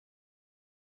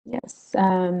Yes,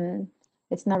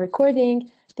 it's now recording.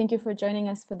 Thank you for joining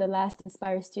us for the last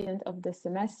Inspire student of the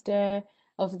semester,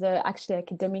 of the actually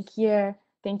academic year.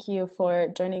 Thank you for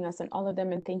joining us on all of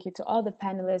them, and thank you to all the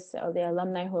panelists, all the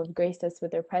alumni who have graced us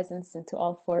with their presence, and to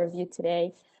all four of you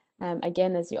today.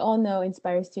 Again, as you all know,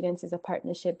 Inspire Students is a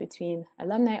partnership between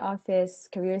Alumni Office,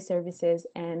 Career Services,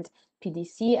 and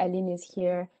PDC. Aline is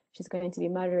here. She's going to be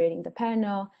moderating the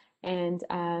panel. And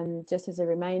just as a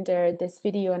reminder, this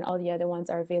video and all the other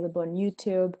ones are available on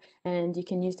YouTube, and you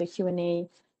can use the Q&A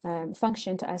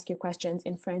function to ask your questions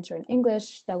in French or in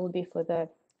English. That will be for the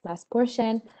last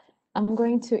portion. I'm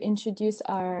going to introduce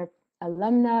our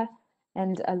alumna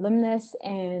and alumnus,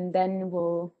 and then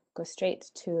we'll go straight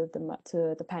to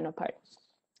the panel part.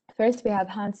 First, we have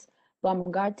Hans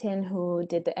Baumgarten, who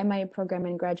did the MIA program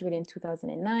and graduated in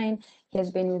 2009. He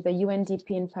has been with the UNDP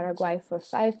in Paraguay for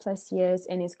 5+ years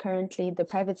and is currently the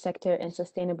private sector and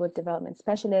sustainable development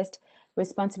specialist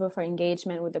responsible for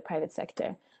engagement with the private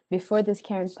sector. Before this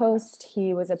current post,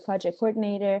 he was a project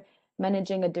coordinator,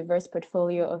 managing a diverse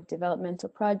portfolio of developmental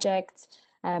projects.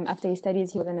 After his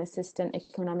studies, he was an assistant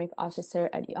economic officer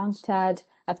at UNCTAD,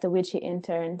 after which he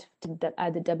interned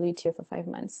at the WTO for 5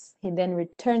 months. He then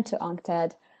returned to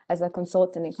UNCTAD as a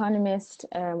consultant economist,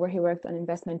 where he worked on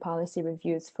investment policy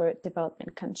reviews for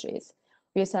development countries.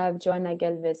 We also have Joana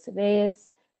Galvez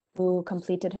Reyes, who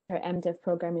completed her MDiv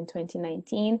program in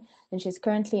 2019, and she's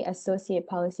currently Associate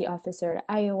Policy Officer at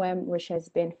IOM, where she has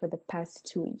been for the past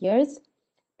 2 years.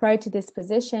 Prior to this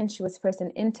position, she was first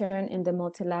an intern in the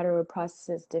Multilateral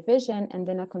Processes Division and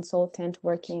then a consultant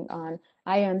working on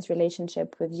IOM's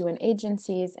relationship with UN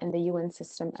agencies and the UN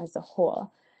system as a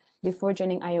whole. Before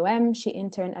joining IOM, she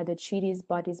interned at the Treaties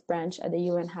Bodies Branch at the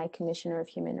UN High Commissioner of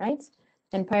Human Rights.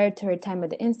 And prior to her time at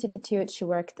the Institute, she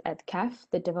worked at CAF,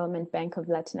 the Development Bank of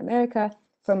Latin America,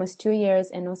 for almost 2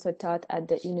 years and also taught at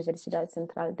the Universidad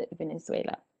Central de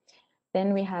Venezuela.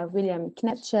 Then we have William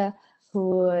Knetsche,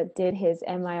 who did his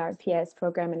MIRPS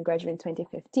program and graduated in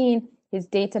 2015. He's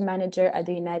data manager at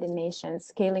the United Nations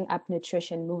Scaling Up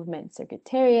Nutrition Movement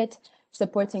Secretariat,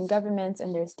 supporting governments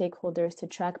and their stakeholders to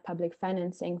track public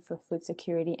financing for food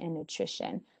security and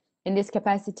nutrition. In this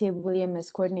capacity, William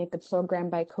has coordinated the program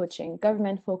by coaching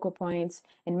government focal points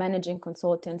and managing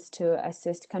consultants to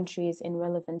assist countries in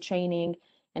relevant training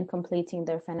and completing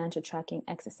their financial tracking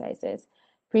exercises.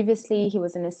 Previously, he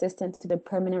was an assistant to the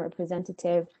permanent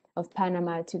representative of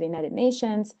Panama to the United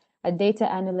Nations, a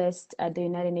data analyst at the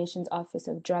United Nations Office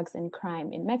of Drugs and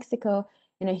Crime in Mexico,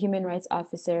 and a human rights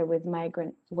officer with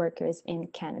migrant workers in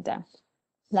Canada.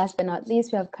 Last but not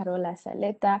least, we have Carola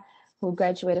Saleta, who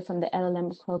graduated from the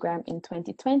LLM program in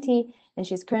 2020, and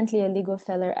she's currently a legal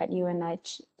fellow at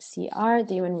UNHCR,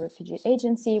 the UN Refugee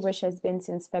Agency, where she has been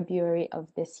since February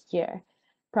of this year.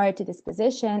 Prior to this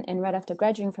position, and right after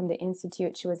graduating from the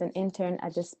Institute, she was an intern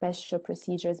at the Special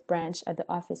Procedures Branch at the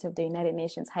Office of the United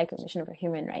Nations High Commissioner for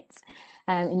Human Rights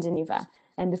in Geneva.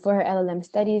 And before her LLM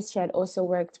studies, she had also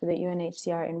worked with the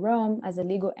UNHCR in Rome as a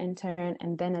legal intern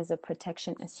and then as a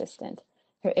protection assistant.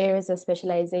 Her areas of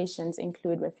specializations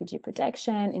include refugee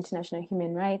protection, international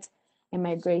human rights, and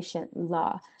migration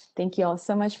law. Thank you all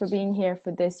so much for being here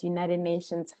for this United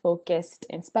Nations focused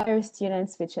Inspire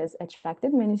Students, which has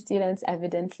attracted many students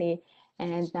evidently.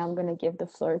 And now I'm going to give the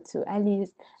floor to Aline,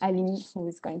 who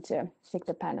is going to take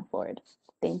the panel forward.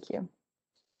 Thank you.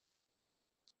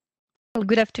 Well,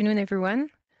 good afternoon, everyone.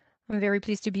 I'm very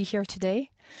pleased to be here today.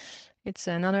 It's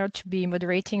an honor to be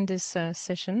moderating this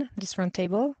session, this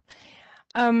roundtable.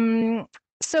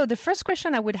 So the first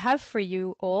question I would have for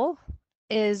you all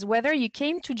is whether you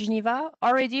came to Geneva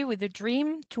already with a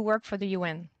dream to work for the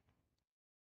UN.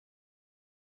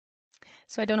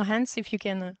 So I don't know, Hans, if you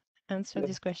can answer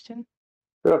this question.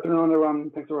 Good afternoon,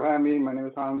 everyone. Thanks for having me. My name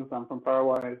is Hans. I'm from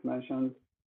Paraguay, as mentioned.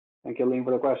 Thank you, Lynn,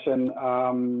 for the question.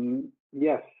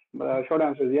 Yes, the short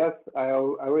answer is yes. I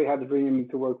already had the dream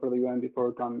to work for the UN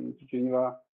before coming to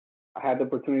Geneva. I had the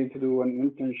opportunity to do an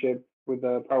internship with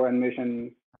the Paraguayan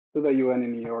mission to the UN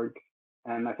in New York.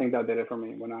 And I think that did it for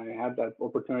me. When I had that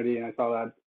opportunity and I saw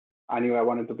that, I knew I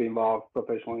wanted to be involved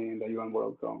professionally in the UN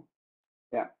world. So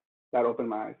yeah, that opened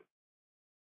my eyes.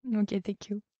 Okay, thank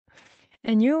you.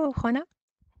 And you, Joana?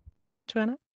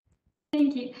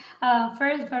 Thank you.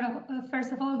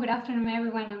 First of all, good afternoon,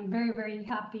 everyone. I'm very, very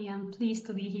happy and pleased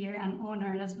to be here and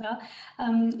honored as well.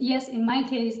 Yes, in my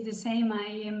case, the same.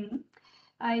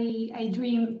 I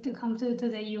dreamed to come to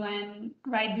the UN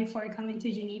right before coming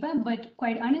to Geneva, but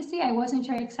quite honestly, I wasn't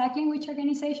sure exactly which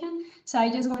organization. So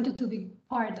I just wanted to be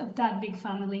part of that big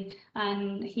family.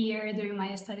 And here during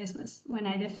my studies was when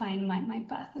I defined my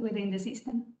path within the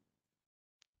system.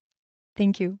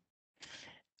 Thank you.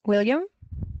 William?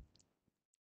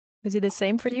 Was it the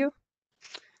same for you?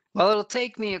 Well, it'll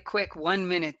take me a quick 1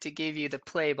 minute to give you the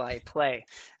play-by-play.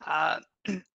 I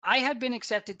had been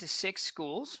accepted to 6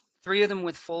 schools, 3 of them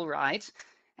with full rides,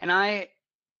 and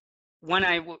when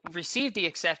I received the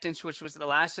acceptance, which was the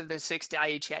last of the 6 to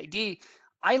IHID,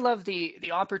 I loved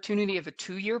the opportunity of a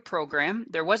 2-year program.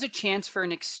 There was a chance for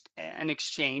an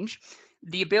exchange,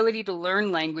 the ability to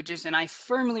learn languages, and I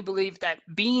firmly believe that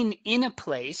being in a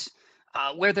place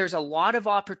where there's a lot of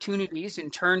opportunities,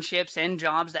 internships, and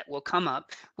jobs that will come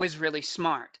up was really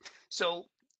smart. So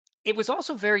it was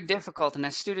also very difficult, and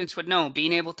as students would know,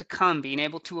 being able to come, being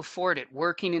able to afford it,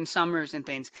 working in summers and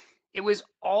things, it was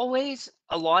always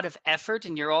a lot of effort,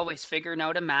 and you're always figuring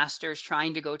out a master's,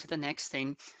 trying to go to the next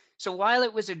thing. So while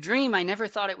it was a dream, I never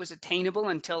thought it was attainable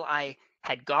until I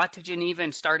had got to Geneva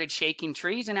and started shaking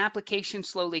trees, and applications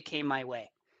slowly came my way.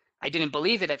 I didn't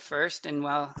believe it at first, and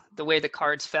well, the way the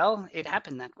cards fell, it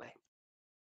happened that way.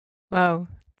 Wow,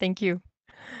 thank you.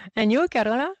 And you,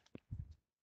 Carola?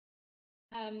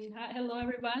 Hello,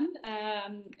 everyone.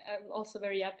 I'm also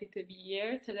very happy to be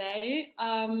here today.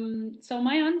 So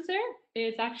my answer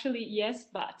is actually yes,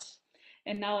 but.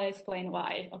 And now I explain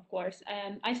why, of course.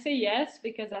 I say yes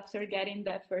because after getting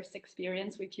the first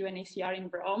experience with UNHCR in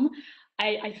Rome,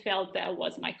 I felt that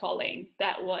was my calling.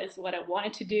 That was what I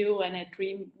wanted to do and a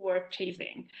dream worth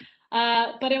chasing.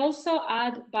 But I also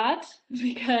add but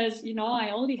because, I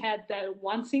only had that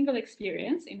one single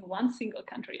experience in one single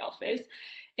country office.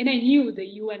 And I knew the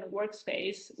UN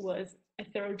workspace was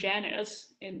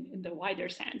heterogeneous in the wider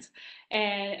sense.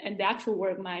 And the actual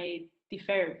work might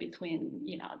differ between,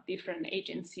 different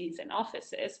agencies and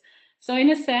offices. So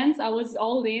in a sense, I was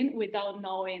all in without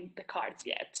knowing the cards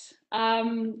yet.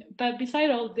 But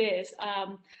beside all this,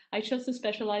 I chose to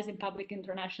specialize in public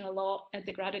international law at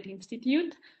the Graduate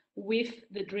Institute with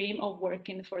the dream of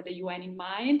working for the UN in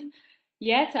mind.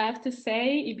 Yet, I have to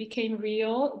say, it became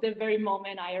real the very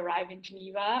moment I arrived in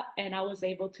Geneva and I was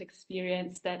able to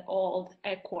experience that old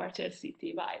headquarters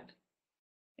city vibe.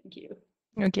 Thank you.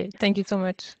 Okay, thank you so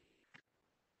much.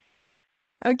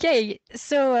 Okay,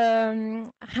 so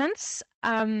Hans,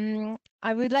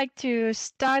 I would like to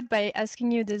start by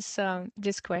asking you this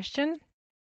question.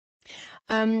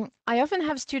 I often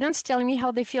have students telling me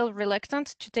how they feel reluctant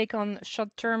to take on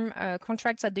short-term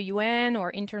contracts at the UN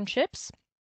or internships.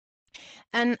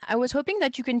 And I was hoping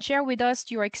that you can share with us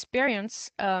your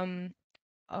experience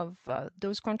of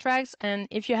those contracts, and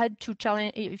if you had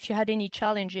any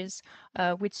challenges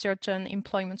with certain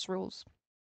employment rules.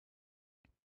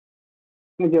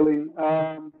 Thank you,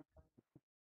 Lynn.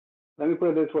 Let me put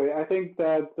it this way. I think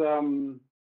that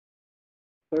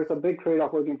there's a big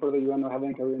trade-off working for the UN or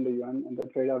having a career in the UN, and the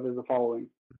trade-off is the following.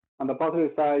 On the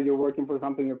positive side, you're working for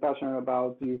something you're passionate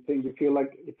about. You feel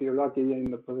like if you're lucky in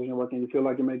the position you're working, you feel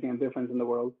like you're making a difference in the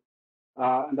world.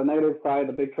 On the negative side,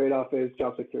 the big trade-off is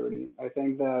job security. I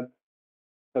think that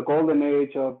the golden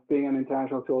age of being an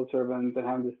international civil servant and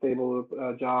having a stable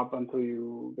job until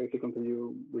you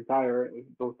retire,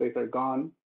 those days are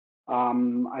gone.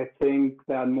 I think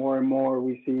that more and more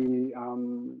we see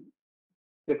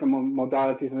different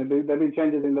modalities, and there've been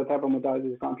changes in the type of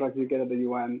modalities contracts you get at the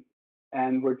UN,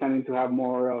 and we're tending to have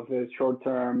more of this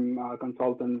short-term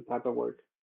consultant type of work.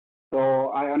 So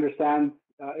I understand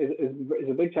it's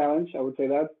a big challenge, I would say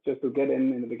that, just to get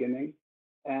in the beginning.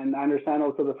 And I understand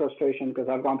also the frustration, because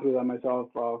I've gone through that myself,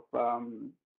 of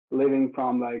living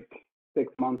from like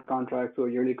 6-month contracts to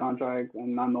a yearly contract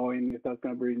and not knowing if that's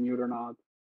going to be renewed or not.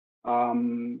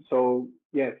 So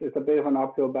yes, it's a bit of an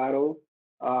uphill battle.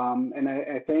 And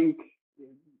I think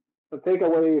the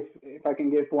takeaway, if I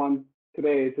can give one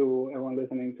today to everyone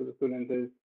listening, to the students, is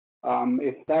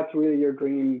if that's really your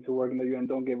dream to work in the UN,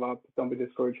 don't give up. Don't be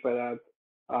discouraged by that.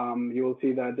 You will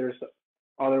see that there's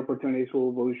other opportunities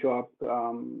will show up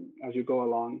as you go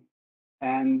along.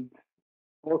 And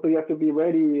also you have to be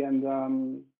ready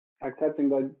and accepting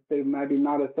that there might be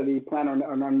not a steady plan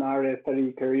or not a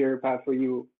steady career path for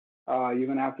you. You're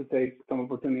going to have to take some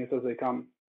opportunities as they come.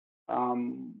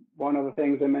 One of the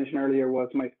things I mentioned earlier was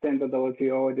my stint at the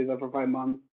WTO. I did that for 5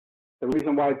 months. The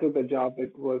reason why I took the job,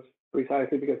 it was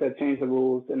precisely because I changed the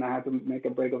rules and I had to make a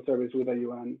break of service with the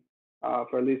UN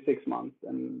for at least 6 months.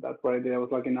 And that's what I did. I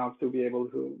was lucky enough to be able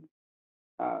to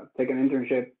take an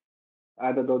internship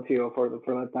at the WTO for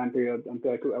that time period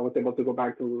until I was able to go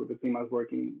back to the team I was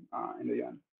working in the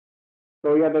UN.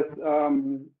 So yeah,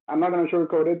 I'm not going to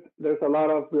sugarcoat it. There's a lot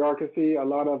of bureaucracy, a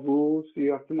lot of rules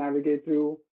you have to navigate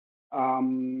through.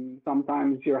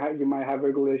 Sometimes you might have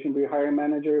regulation with your hiring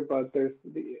manager, but there's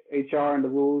the HR and the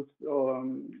rules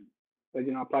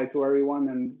that apply to everyone,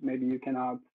 and maybe you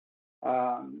cannot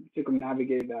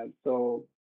circumnavigate that. So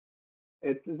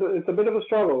it's a bit of a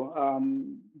struggle.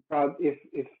 But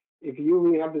if you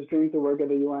really have this dream to work at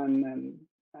the UN,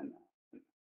 and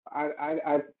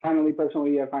I finally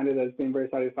personally I find it as being very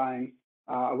satisfying.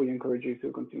 We encourage you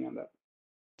to continue on that.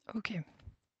 Okay,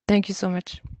 thank you so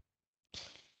much.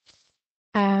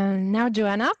 Now,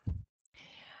 Joanna,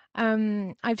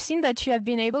 I've seen that you have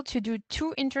been able to do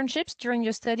 2 internships during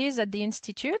your studies at the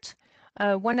Institute,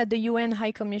 one at the UN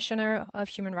High Commissioner of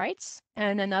Human Rights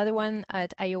and another one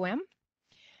at IOM.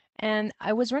 And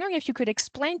I was wondering if you could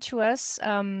explain to us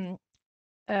how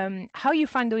you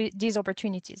find these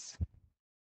opportunities.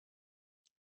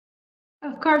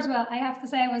 Of course, well, I have to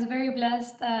say I was very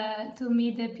blessed to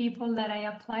meet the people that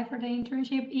I applied for the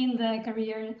internship in the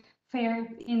career fair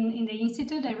in the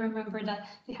Institute. I remember that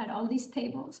they had all these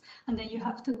tables, and then you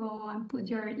have to go and put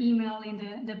your email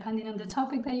in depending on the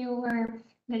topic that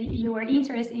you were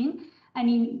interested in. And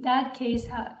in that case,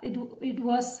 it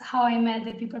was how I met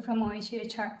the people from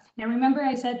OHCHR. And I remember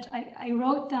I said I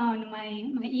wrote down my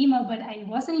email, but I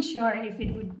wasn't sure if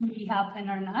it would really happen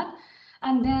or not.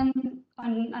 And then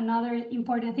another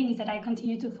important thing is that I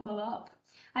continue to follow up.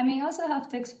 I may also have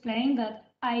to explain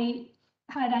that I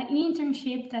had an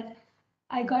internship that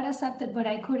I got accepted, but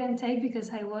I couldn't take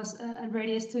because I was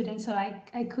already a student, so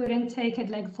I couldn't take it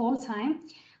like full time.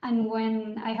 And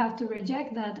when I have to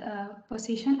reject that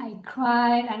position, I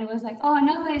cried and it was like, oh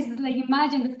no, it's like,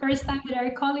 imagine the first time that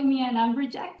they're calling me and I'm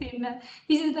rejecting that.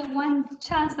 This is the one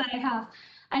chance that I have.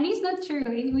 And it's not true.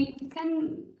 We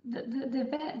can,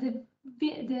 the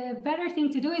better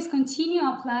thing to do is continue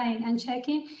applying and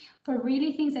checking for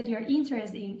really things that you're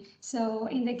interested in. So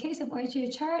in the case of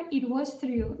OHCHR, it was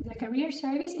through the career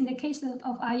service. In the case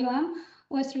of IOM,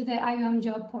 was through the IOM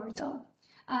job portal.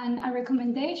 And a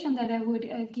recommendation that I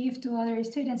would give to other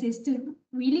students is to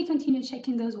really continue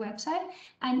checking those websites.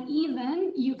 And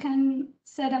even you can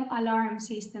set up alarm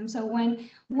system. So when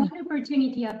one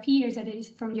opportunity appears that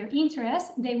is from your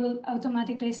interest, they will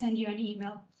automatically send you an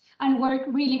email and work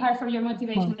really hard for your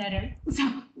motivation letter.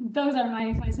 So those are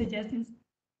my suggestions.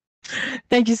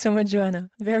 Thank you so much, Joanna.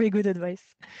 Very good advice.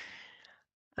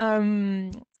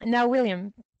 Now,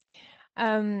 William,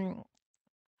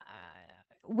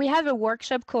 we have a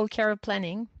workshop called Career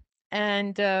Planning,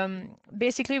 and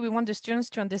basically we want the students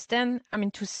to understand,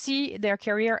 to see their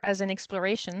career as an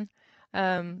exploration.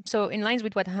 So in lines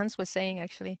with what Hans was saying,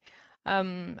 actually,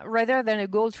 rather than a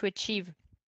goal to achieve.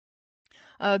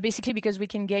 Basically because we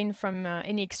can gain from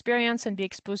any experience and be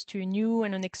exposed to new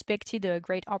and unexpected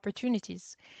great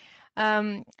opportunities.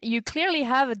 You clearly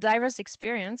have a diverse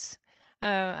experience.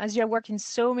 As you have worked in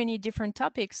so many different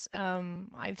topics.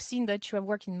 I've seen that you have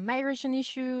worked in migration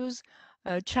issues,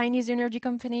 Chinese energy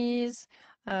companies,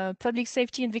 public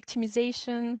safety and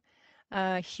victimization,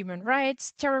 human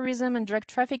rights, terrorism and drug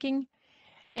trafficking,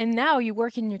 and now you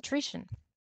work in nutrition.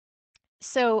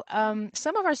 So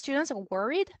some of our students are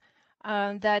worried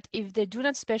that if they do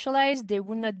not specialize, they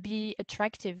will not be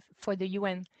attractive for the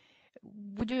UN.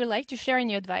 Would you like to share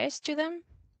any advice to them?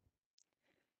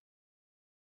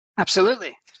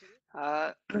 Absolutely.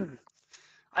 I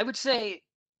would say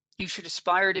you should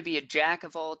aspire to be a jack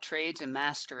of all trades and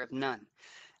master of none.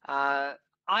 I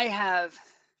have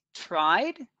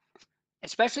tried,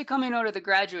 especially coming out of the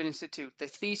Graduate Institute. The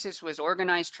thesis was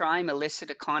organized crime,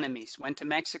 illicit economies. Went to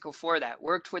Mexico for that.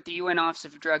 Worked with the UN Office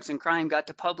of Drugs and Crime. Got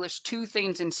to publish 2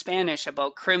 things in Spanish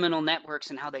about criminal networks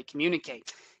and how they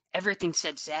communicate. Everything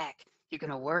said, Zach, you're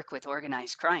going to work with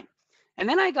organized crime. And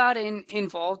then I got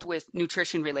involved with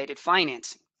nutrition-related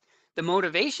financing. The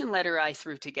motivation letter I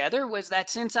threw together was that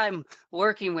since I'm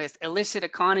working with illicit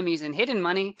economies and hidden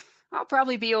money, I'll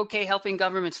probably be okay helping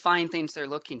governments find things they're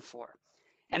looking for.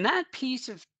 And that piece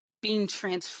of being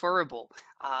transferable,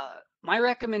 my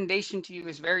recommendation to you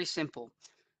is very simple.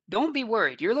 Don't be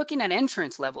worried. You're looking at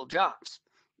entrance level jobs.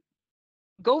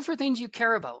 Go for things you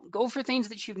care about. Go for things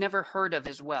that you've never heard of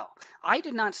as well. I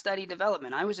did not study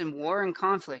development. I was in war and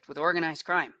conflict with organized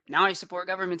crime. Now I support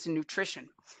governments in nutrition.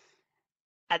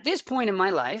 At this point in my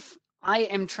life, I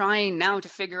am trying now to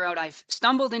figure out, I've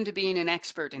stumbled into being an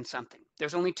expert in something.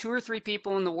 There's only 2 or 3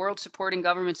 people in the world supporting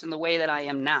governments in the way that I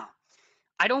am now.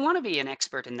 I don't want to be an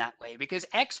expert in that way because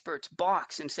experts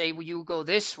box and say, well, you go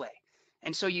this way.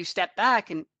 And so you step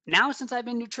back, and now since I've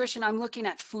been nutrition, I'm looking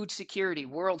at food security,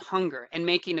 world hunger, and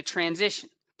making a transition.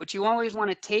 But you always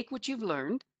want to take what you've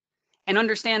learned and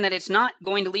understand that it's not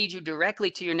going to lead you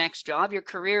directly to your next job. Your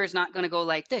career is not going to go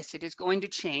like this. It is going to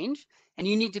change, and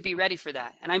you need to be ready for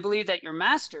that. And I believe that your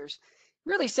master's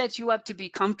really sets you up to be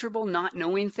comfortable not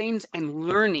knowing things and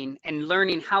learning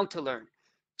how to learn.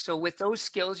 So with those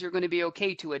skills, you're going to be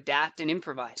okay to adapt and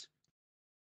improvise.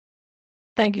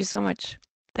 Thank you so much.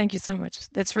 Thank you so much.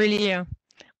 That's really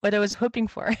what I was hoping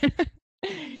for.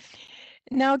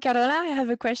 Now, Carola, I have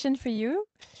a question for you.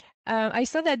 I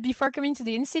saw that before coming to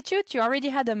the Institute, you already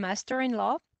had a master in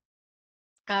law,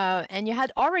 and you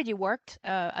had already worked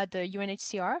at the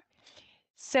UNHCR.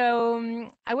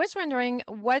 So I was wondering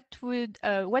what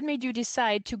made you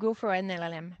decide to go for an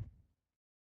LLM?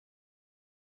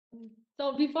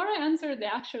 So before I answer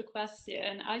the actual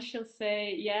question, I shall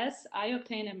say, yes, I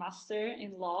obtained a master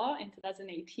in law in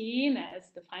 2018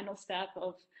 as the final step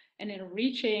of an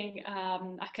enriching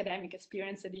academic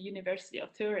experience at the University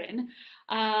of Turin.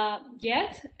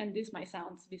 Yet, and this might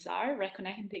sound bizarre,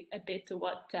 reconnecting a bit to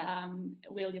what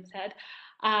William said,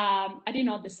 I did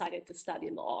not decide to study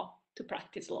law, to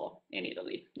practice law in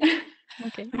Italy.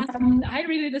 Okay. I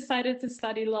really decided to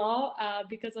study law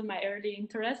because of my early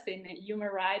interest in human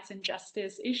rights and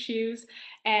justice issues,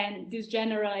 and this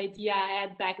general idea I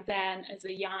had back then as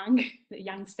a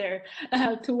youngster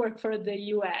to work for the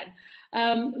UN.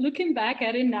 Looking back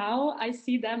at it now, I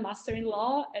see that master in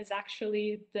law as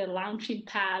actually the launching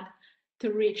pad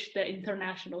to reach the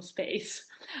international space.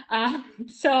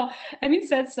 So, having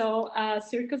said so,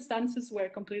 circumstances were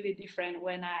completely different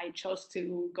when I chose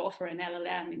to go for an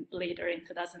LLM later in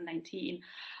 2019.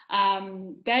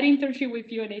 That internship with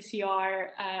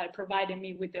UNHCR provided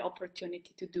me with the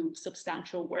opportunity to do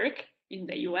substantial work in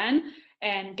the UN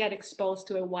and get exposed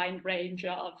to a wide range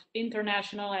of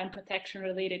international and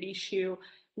protection-related issues,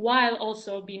 while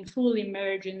also being fully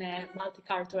immersed in a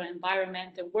multicultural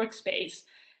environment and workspace.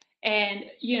 And,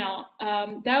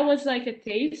 that was like a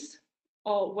taste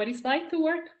of what it's like to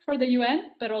work for the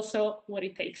UN, but also what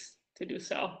it takes to do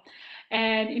so.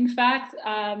 And in fact,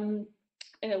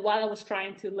 while I was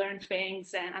trying to learn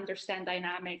things and understand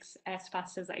dynamics as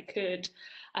fast as I could,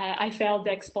 I felt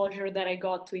the exposure that I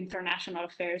got to international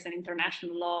affairs and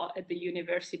international law at the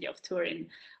University of Turin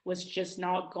was just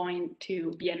not going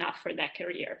to be enough for that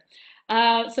career.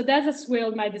 So that has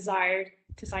fueled my desire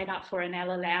to sign up for an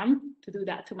LLM, to do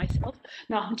that to myself.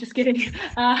 No, I'm just kidding.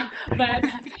 But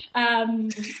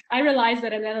I realized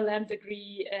that an LLM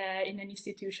degree in an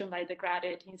institution like the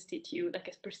Graduate Institute, like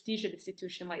a prestigious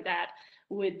institution like that,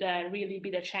 would really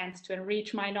be the chance to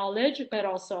enrich my knowledge, but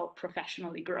also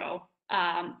professionally grow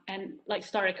and like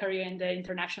start a career in the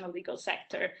international legal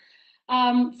sector.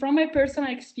 From my personal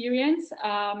experience,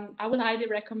 I would highly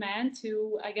recommend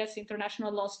to, I guess,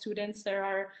 international law students that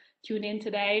are tuned in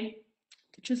today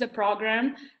to choose a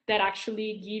program that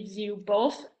actually gives you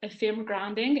both a firm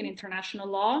grounding in international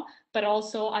law, but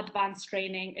also advanced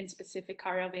training in specific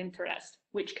area of interest,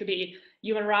 which could be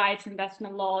human rights,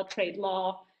 investment law, trade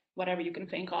law, whatever you can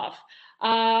think of.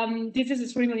 This is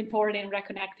extremely important in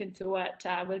reconnecting to what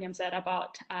William said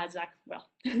about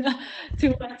to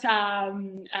what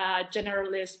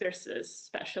generalist versus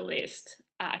specialist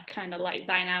kind of like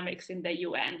dynamics in the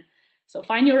UN. So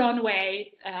find your own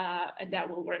way, and that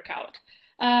will work out.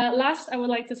 Last, I would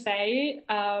like to say,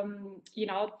 the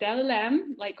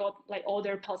LLM, like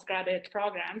other postgraduate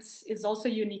programs, is also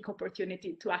a unique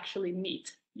opportunity to actually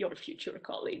meet your future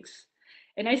colleagues.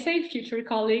 And I say future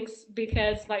colleagues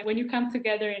because like when you come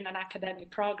together in an academic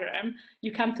program,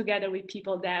 you come together with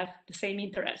people that have the same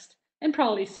interest and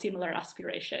probably similar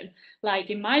aspiration. Like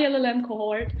in my LLM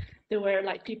cohort, there were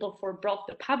like people for both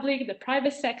the public, the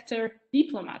private sector,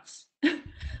 diplomats,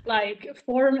 like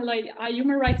a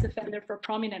human rights defender for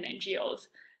prominent NGOs.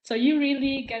 So you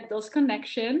really get those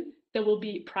connections that will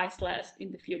be priceless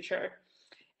in the future.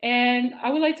 And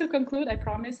I would like to conclude, I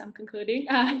promise I'm concluding.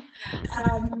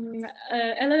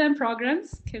 LLM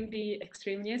programs can be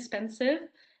extremely expensive.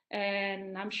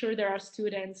 And I'm sure there are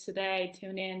students today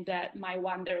tune in that might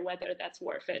wonder whether that's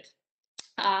worth it.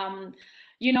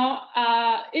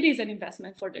 It is an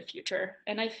investment for the future,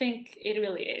 and I think it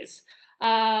really is.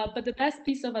 But the best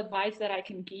piece of advice that I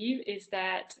can give is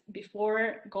that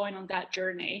before going on that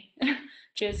journey,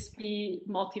 just be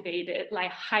motivated,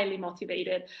 like highly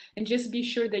motivated, and just be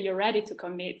sure that you're ready to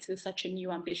commit to such a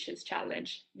new ambitious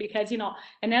challenge. Because,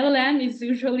 an LLM is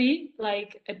usually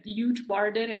like a huge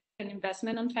burden and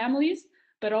investment on families,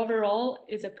 but overall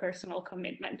is a personal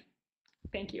commitment.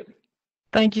 Thank you.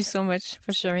 Thank you so much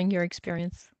for sharing your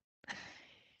experience.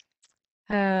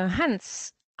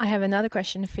 Hans, I have another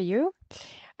question for you.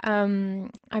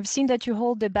 I've seen that you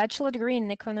hold a bachelor degree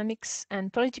in economics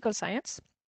and political science,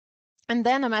 and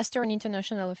then a master in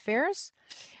international affairs.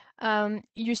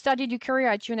 You started your career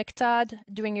at UNECTAD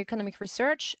doing economic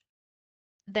research.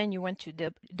 Then you went to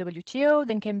the WTO,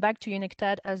 then came back to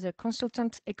UNECTAD as a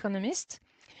consultant economist.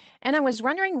 And I was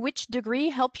wondering which degree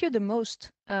helped you the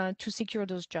most to secure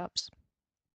those jobs?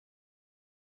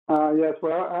 Yes,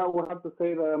 well, I would have to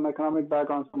say that my economic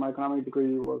background, so my economic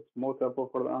degree was most helpful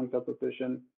for the UNCTAD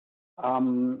position.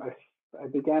 I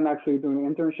began actually doing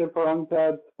an internship for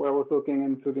UNCTAD, where I was looking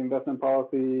into the investment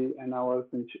policy, and I was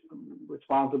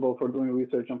responsible for doing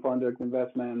research on foreign direct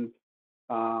investment.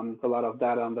 So a lot of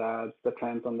data on that, the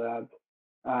trends on that,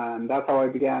 and that's how I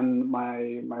began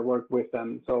my work with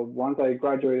them. So once I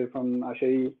graduated from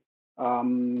HEI,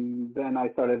 then I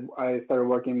started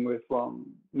working with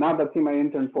not the team I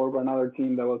interned for, but another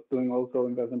team that was doing also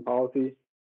investment policy,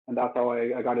 and that's how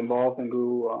I got involved and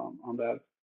grew on that.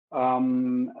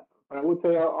 I would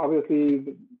say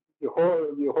obviously the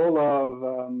whole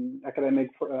of academic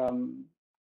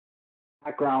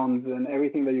backgrounds and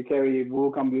everything that you carry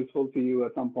will come useful to you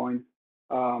at some point.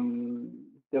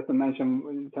 Just to mention,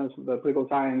 in terms of the political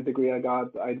science degree I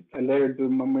got, I later do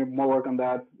more work on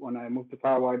that when I moved to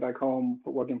Paraguay back home,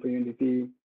 working for UNDP.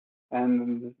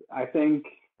 And I think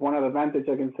one of the advantages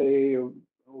I can say,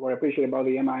 what I appreciate about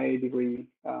the MIA degree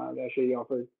that HEI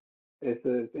offers, is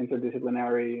this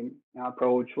interdisciplinary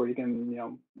approach where you can,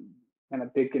 kind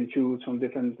of pick and choose from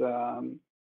different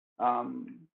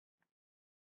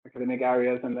academic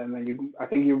areas, and then I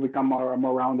think you become more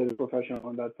rounded professional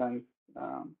in that sense.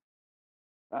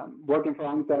 Working for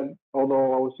UNCTAD,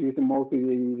 although I was using mostly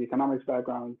the economics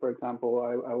background, for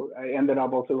example, I ended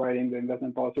up also writing the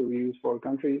investment policy reviews for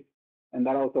countries, and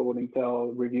that also would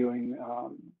entail reviewing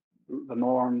the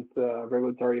norms,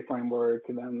 regulatory framework,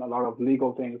 and then a lot of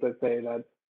legal things. Let's say that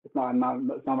it's not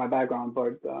my background,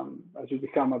 but as you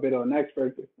become a bit of an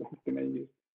expert,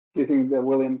 using the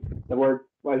word,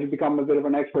 as you become a bit of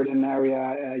an expert in an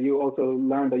area, you also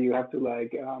learn that you have to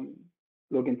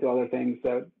look into other things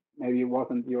that maybe it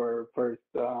wasn't your first,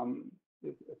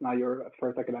 it's not your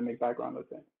first academic background, let's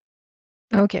say.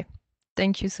 Okay,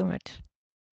 thank you so much.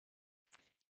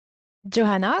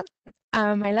 Johanna,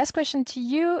 my last question to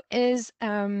you is,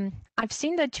 I've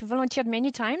seen that you volunteered many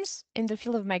times in the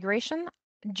field of migration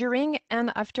during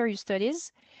and after your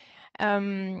studies.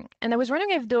 And I was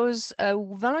wondering if those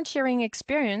volunteering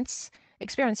experiences,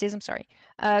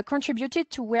 contributed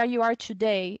to where you are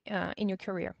today in your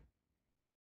career.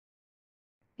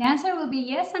 The answer will be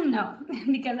yes and no,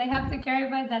 because I have to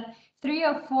clarify that 3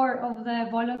 or 4 of the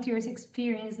volunteers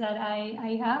experience that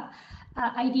I have,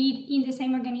 I did in the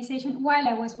same organization while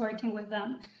I was working with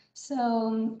them.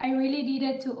 So I really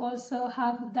needed to also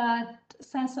have that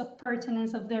sense of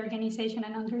pertinence of the organization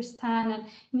and understand and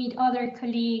meet other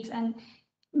colleagues and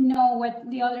know what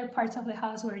the other parts of the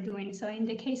house were doing. So in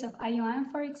the case of IOM,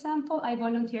 for example, I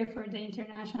volunteered for the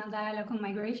International Dialogue on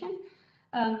Migration.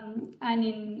 And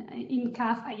in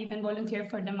CAF, I even volunteered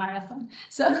for the marathon.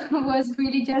 So it was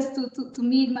really just to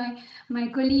meet my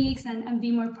colleagues and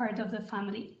be more part of the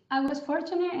family. I was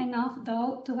fortunate enough,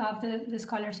 though, to have the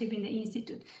scholarship in the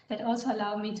Institute that also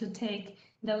allowed me to take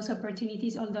those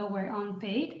opportunities, although we're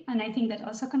unpaid. And I think that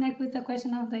also connect with the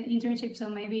question of the internship. So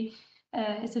maybe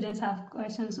students have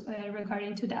questions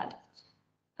regarding to that.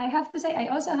 I have to say, I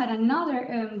also had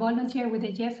another volunteer with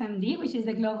the GFMD, which is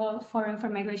the Global Forum for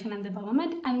Migration and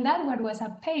Development, and that one was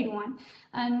a paid one.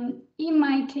 And in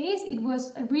my case, it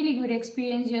was a really good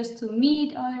experience just to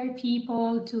meet other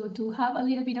people, to have a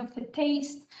little bit of the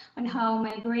taste on how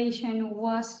migration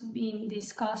was being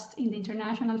discussed in the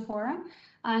international forum.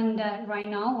 And right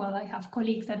now, well, I have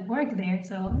colleagues that work there,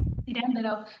 so it ended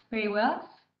up very well.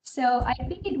 So I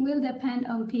think it will depend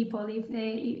on people if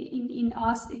they,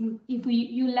 if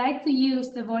you like to use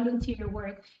the volunteer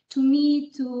work to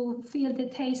meet, to feel the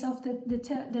taste of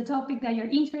the topic that you're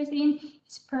interested in.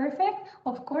 It's perfect.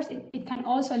 Of course, it can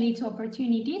also lead to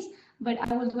opportunities, but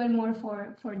I will dwell more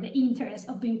for the interest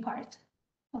of being part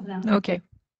of them. Okay.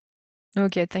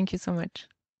 Okay, thank you so much.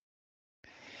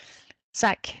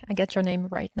 Zach, I get your name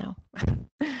right now.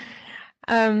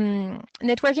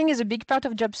 Networking is a big part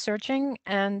of job searching,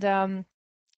 and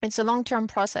it's a long-term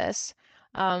process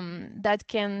that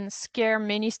can scare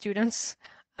many students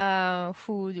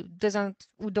who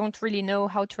don't really know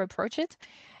how to approach it.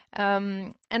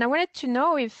 And I wanted to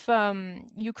know if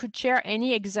you could share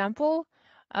any example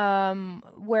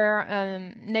where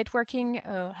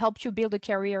networking helped you build a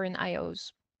career in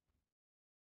IOs.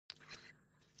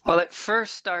 Well, it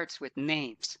first starts with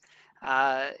names.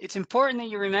 It's important that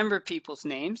you remember people's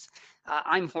names.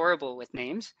 I'm horrible with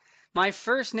names. My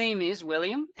first name is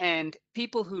William, and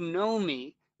people who know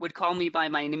me would call me by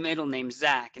my middle name,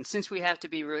 Zach. And since we have to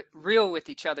be real with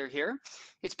each other here,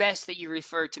 it's best that you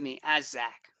refer to me as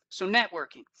Zach. So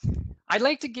networking. I'd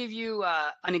like to give you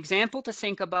an example to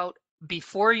think about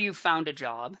before you found a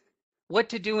job, what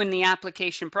to do in the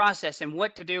application process, and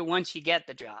what to do once you get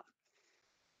the job.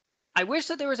 I wish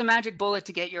that there was a magic bullet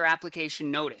to get your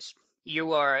application noticed.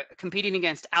 You are competing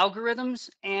against algorithms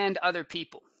and other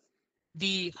people.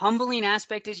 The humbling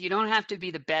aspect is you don't have to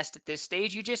be the best at this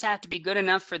stage. You just have to be good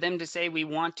enough for them to say, we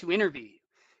want to interview you.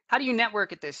 How do you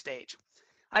network at this stage?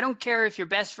 I don't care if you're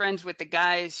best friends with the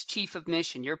guy's chief of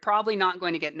mission. You're probably not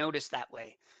going to get noticed that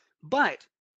way. But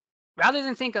rather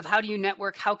than think of how do you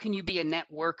network, how can you be a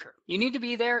networker? You need to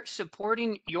be there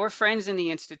supporting your friends in the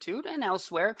Institute and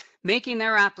elsewhere, making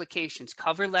their applications,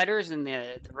 cover letters, and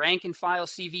the rank and file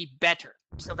CV better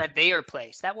so that they are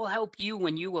placed. That will help you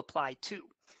when you apply too.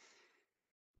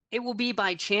 It will be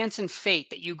by chance and fate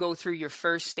that you go through your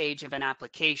first stage of an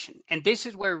application. And this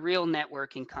is where real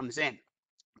networking comes in.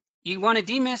 You want to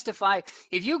demystify,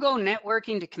 if you go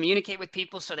networking to communicate with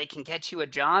people so they can get you a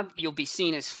job, you'll be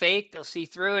seen as fake, they'll see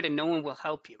through it, and no one will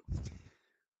help you.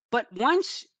 But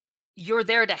once you're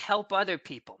there to help other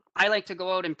people, I like to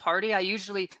go out and party. I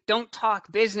usually don't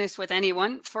talk business with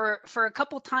anyone for a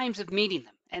couple times of meeting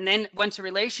them. And then once a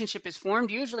relationship is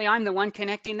formed, usually I'm the one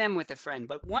connecting them with a friend.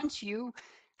 But once you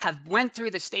have went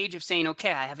through the stage of saying,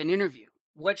 okay, I have an interview,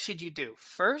 what should you do?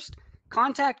 First,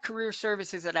 contact career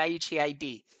services at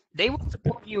IHEID. They will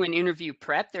support you in interview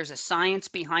prep. There's a science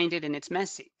behind it and it's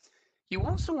messy. You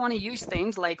also want to use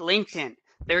things like LinkedIn.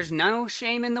 There's no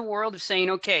shame in the world of saying,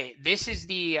 okay, this is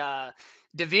the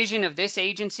division of this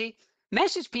agency.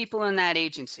 Message people in that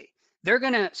agency.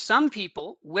 Some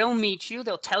people will meet you.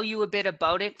 They'll tell you a bit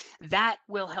about it. That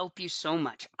will help you so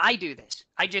much. I do this.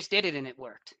 I just did it and it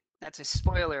worked. That's a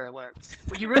spoiler alert.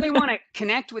 But you really want to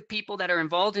connect with people that are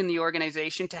involved in the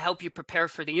organization to help you prepare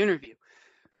for the interview.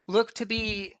 Look to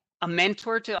be a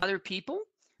mentor to other people.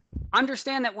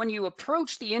 Understand that when you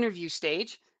approach the interview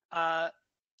stage,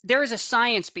 there is a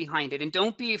science behind it, and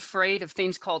don't be afraid of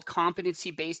things called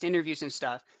competency-based interviews and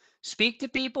stuff. Speak to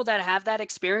people that have that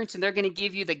experience, and they're going to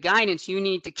give you the guidance you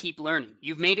need to keep learning.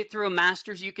 You've made it through a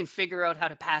master's, you can figure out how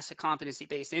to pass a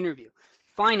competency-based interview.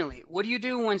 Finally, what do you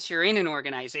do once you're in an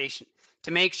organization to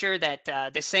make sure that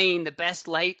the saying, the best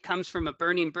light comes from a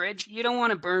burning bridge? You don't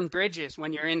want to burn bridges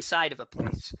when you're inside of a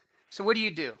place. So what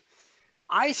do?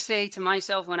 I say to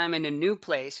myself when I'm in a new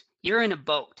place, you're in a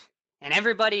boat. And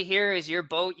everybody here is your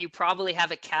boat. You probably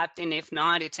have a captain. If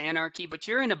not, it's anarchy, but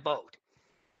you're in a boat.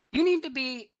 You need to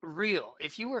be real.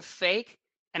 If you were fake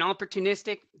and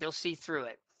opportunistic, they'll see through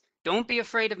it. Don't be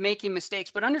afraid of making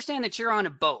mistakes, but understand that you're on a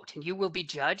boat and you will be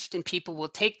judged and people will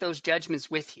take those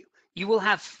judgments with you. You will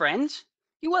have friends.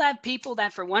 You will have people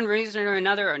that for one reason or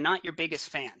another are not your biggest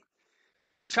fan.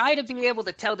 Try to be able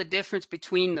to tell the difference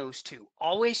between those two.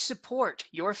 Always support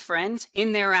your friends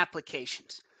in their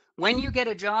applications. When you get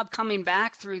a job coming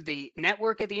back through the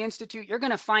network at the Institute, you're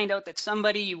going to find out that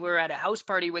somebody you were at a house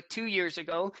party with 2 years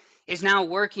ago is now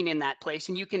working in that place,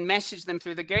 and you can message them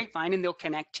through the grapevine and they'll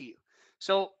connect to you.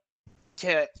 So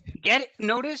to get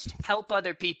noticed, help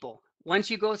other people. Once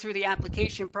you go through the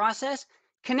application process,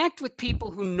 connect with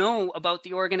people who know about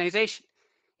the organization.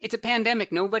 It's a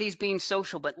pandemic, nobody's being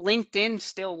social, but LinkedIn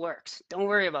still works. Don't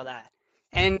worry about that.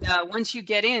 And once you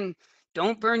get in,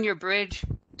 don't burn your bridge.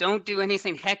 Don't do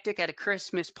anything hectic at a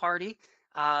Christmas party.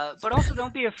 But also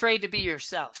don't be afraid to be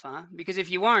yourself, huh? Because if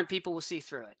you aren't, people will see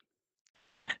through it.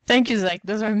 Thank you, Zach.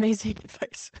 Those are amazing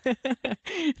advice.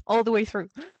 All the way through.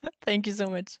 Thank you so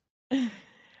much.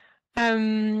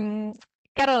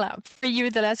 Carola, for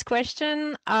you, the last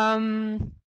question.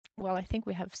 Well, I think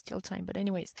we have still time, but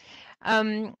anyways.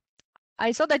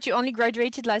 I saw that you only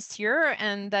graduated last year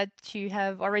and that you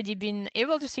have already been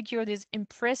able to secure these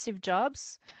impressive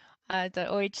jobs at the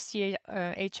OHC,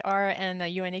 HR and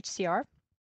UNHCR.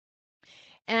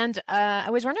 And I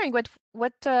was wondering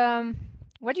what do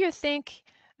you think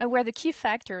were the key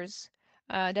factors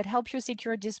that help you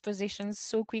secure these positions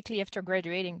so quickly after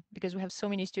graduating? Because we have so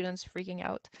many students freaking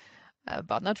out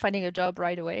about not finding a job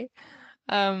right away,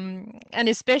 and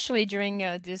especially during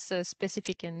this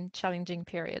specific and challenging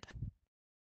period.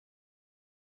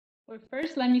 Well,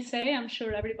 first, let me say, I'm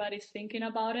sure everybody's thinking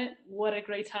about it. What a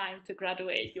great time to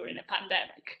graduate during a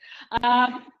pandemic.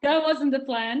 That wasn't the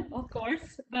plan, of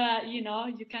course, but you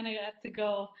kind of have to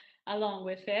go along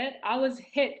with it. I was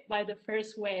hit by the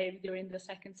first wave during the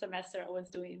second semester. I was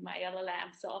doing my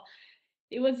LLM, so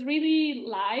it was really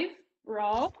live,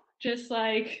 raw, just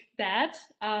like that.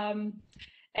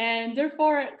 And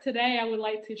therefore, today I would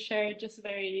like to share just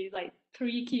very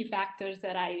 3 key factors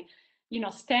that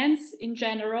STEMs in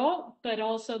general, but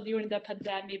also during the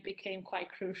pandemic became quite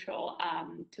crucial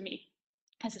to me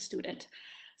as a student.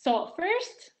 So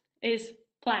first is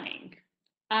planning.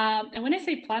 And when I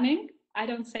say planning, I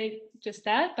don't say just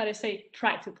that, but I say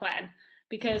try to plan.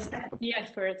 because the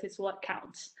effort is what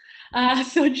counts.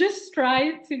 So just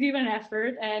try to give an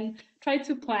effort and try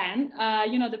to plan.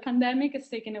 You know, the pandemic has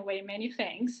taken away many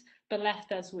things, but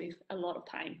left us with a lot of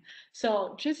time.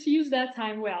 So just use that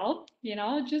time well, you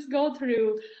know, just go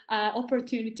through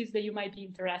opportunities that you might be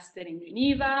interested in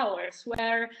Geneva or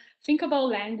elsewhere. Think about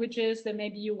languages that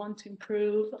maybe you want to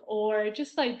improve, or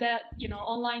just like that, you know,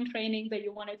 online training that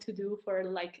you wanted to do for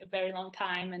like a very long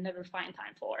time and never find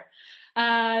time for.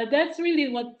 That's really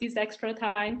what this extra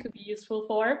time could be useful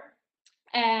for.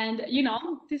 And, you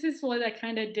know, this is what I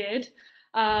kind of did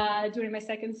during my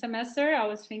second semester. I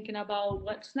was thinking about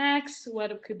what's next, what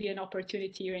could be an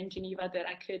opportunity here in Geneva that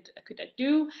I could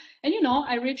do. And, you know,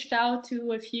 I reached out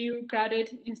to a few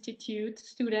graduate institute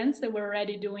students that were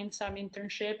already doing some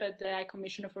internship at the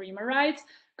Commission for Human Rights,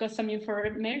 got some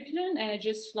information, and I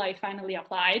just like finally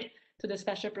applied to the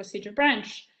special procedure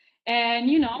branch. And,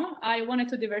 you know, I wanted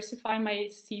to diversify my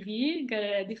CV, get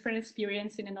a different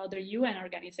experience in another UN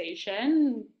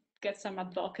organization, get some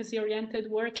advocacy-oriented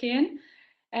work in.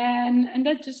 And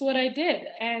that's just what I did.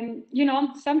 And, you know,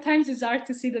 sometimes it's hard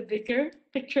to see the bigger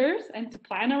pictures and to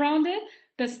plan around it,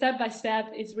 but step by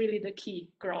step is really the key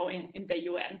growing in the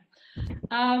UN.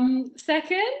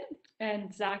 Second,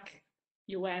 and Zach,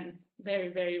 you went very,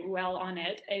 very well on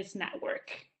it, is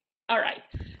network. All right,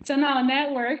 so now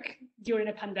network during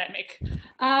a pandemic.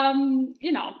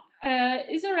 You know,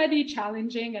 it's already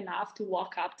challenging enough to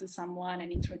walk up to someone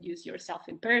and introduce yourself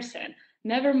in person.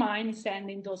 Never mind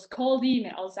sending those cold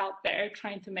emails out there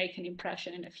trying to make an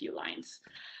impression in a few lines.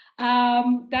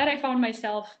 That I found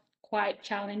myself quite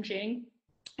challenging.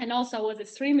 And also I was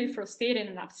extremely frustrated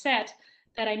and upset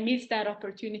that I missed that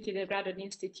opportunity at the Graduate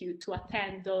Institute to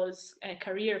attend those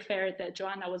career fairs that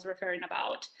Joanna was referring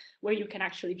about, where you can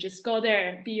actually just go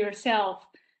there, be yourself,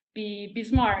 be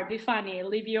smart, be funny,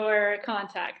 leave your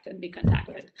contact and be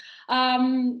contacted.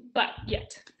 But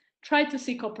yet, try to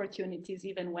seek opportunities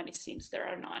even when it seems there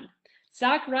are none.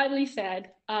 Zach rightly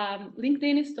said,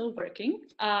 LinkedIn is still working,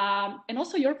 and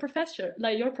also your professor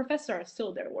are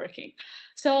still there working.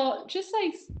 So just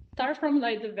like start from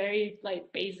like the very like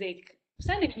basic,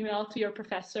 send an email to your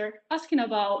professor asking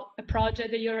about a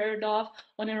project that you heard of,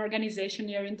 on an organization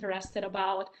you're interested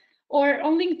about, or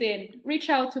on LinkedIn, reach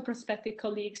out to prospective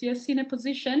colleagues. You have seen a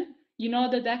position, you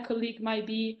know that that colleague might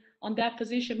be on that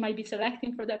position, might be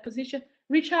selecting for that position,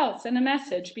 reach out, send a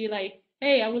message, be like,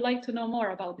 hey, I would like to know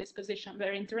more about this position, I'm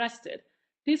very interested.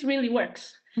 This really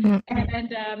works. Mm-hmm.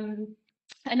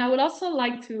 And I would also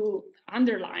like to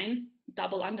underline,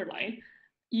 double underline,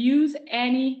 use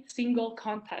any single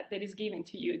contact that is given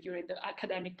to you during the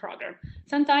academic program.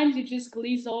 Sometimes you just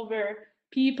glaze over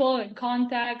people and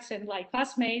contacts and like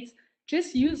classmates.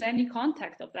 Just use any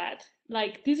contact of that.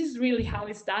 Like, this is really how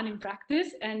it's done in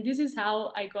practice. And this is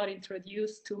how I got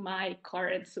introduced to my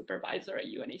current supervisor at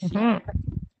UNHCR.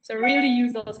 Mm-hmm. So really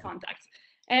use those contacts.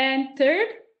 And third,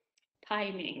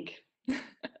 timing.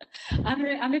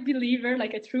 I'm a believer,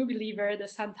 like a true believer, that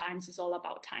sometimes it's all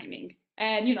about timing.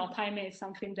 And, you know, timing is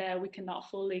something that we cannot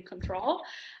fully control,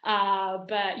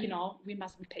 but, you know, we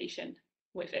must be patient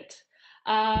with it.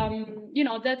 You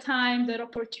know, that time, that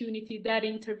opportunity, that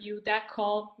interview, that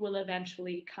call will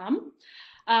eventually come.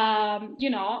 You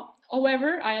know,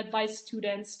 however, I advise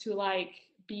students to like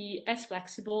be as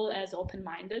flexible, as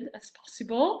open-minded as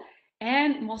possible.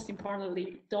 And most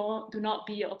importantly, do not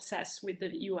be obsessed with the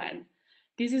UN.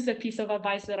 This is a piece of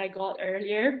advice that I got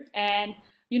earlier. And,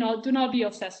 you know, do not be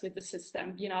obsessed with the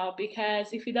system, you know,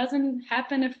 because if it doesn't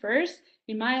happen at first,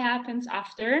 it might happen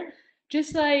after.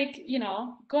 Just like, you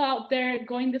know, go out there,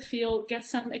 go in the field, get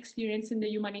some experience in the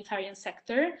humanitarian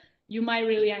sector. You might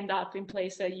really end up in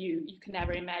places that you can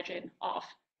never imagine of.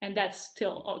 And that's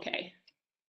still okay.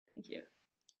 Thank you.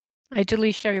 I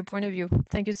totally share your point of view.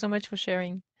 Thank you so much for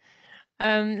sharing.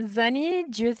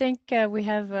 Zani, do you think we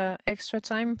have extra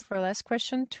time for a last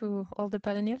question to all the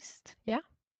panelists? Yeah?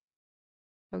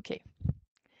 Okay.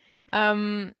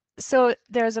 So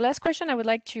there's a last question I would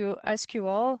like to ask you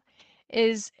all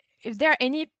is if there are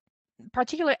any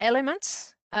particular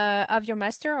elements of your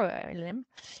master or LM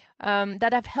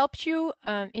that have helped you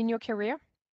in your career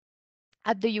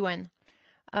at the UN.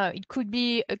 It could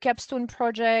be a capstone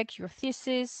project, your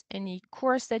thesis, any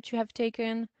course that you have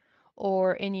taken,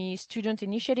 or any student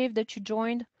initiative that you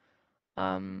joined.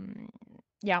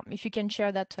 Yeah, if you can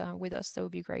share that with us, that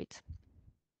would be great.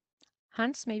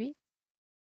 Hans, maybe?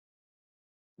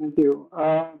 Thank you.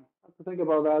 To think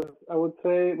about that, I would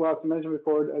say, well, as I mentioned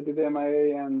before, I did the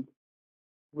MIA, and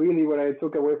really what I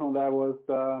took away from that was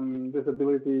this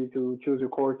ability to choose your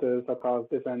courses across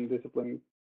different disciplines.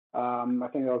 I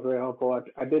think that was very helpful.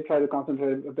 I did try to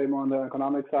concentrate a bit more on the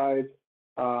economic side,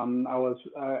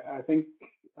 I think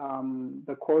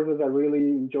the courses I really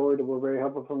enjoyed were very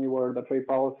helpful for me were the trade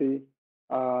policy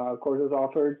courses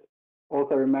offered.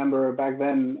 Also, I remember back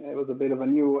then it was a bit of a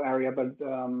new area, but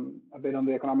a bit on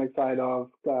the economic side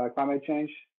of climate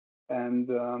change, and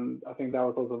I think that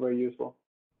was also very useful.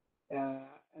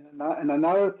 And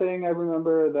another thing I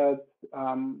remember that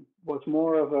was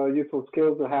more of a useful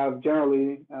skill to have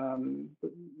generally,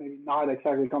 maybe not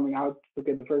exactly coming out to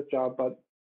get the first job, but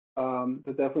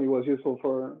that definitely was useful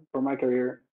for my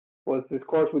career, was this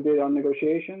course we did on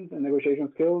negotiations and negotiation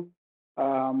skills,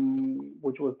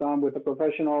 which was done with a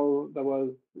professional that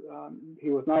was, he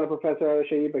was not a professor at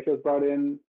HAE, but he was brought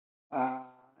in,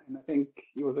 and I think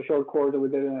it was a short course that we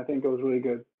did, and I think it was really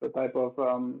good. The type of,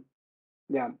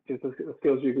 yeah, just the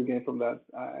skills you could gain from that.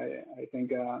 I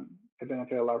think I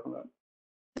benefited a lot from that.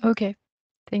 Okay,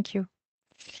 thank you.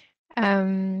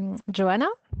 Joanna?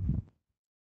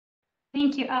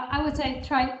 Thank you. I would say I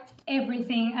tried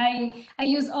everything. I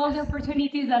used all the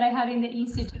opportunities that I had in the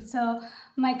institute. So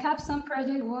my capstone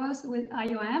project was with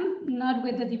IOM, not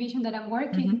with the division that I'm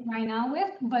working right now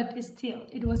with, but still,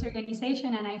 it was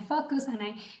organization, and I focused and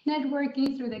I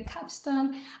networking through the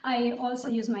capstone. I also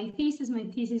used my thesis. My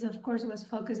thesis, of course, was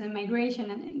focused on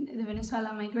migration and the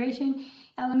Venezuela migration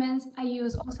elements. I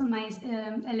used also my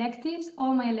electives.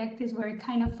 All my electives were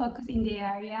kind of focused in the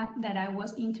area that I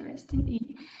was interested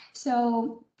in.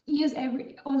 So use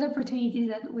all the opportunities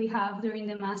that we have during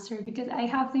the master, because I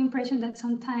have the impression that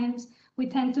sometimes we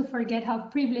tend to forget how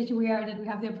privileged we are that we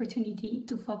have the opportunity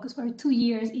to focus for 2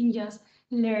 years in just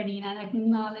learning and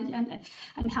acknowledge and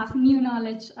have new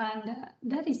knowledge, and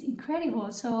that is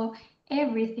incredible. So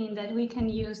everything that we can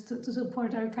use to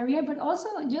support our career, but also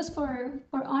just for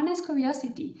honest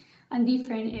curiosity and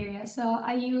different areas. So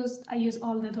I use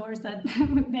all the doors that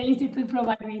the institute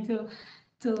provided me to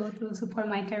support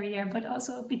my career, but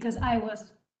also because I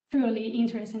was truly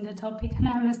interested in the topic, and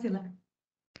I'm still learning.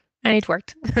 And it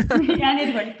worked. Yeah, and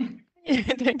it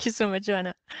worked. Thank you so much,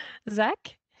 Joanna.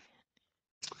 Zach?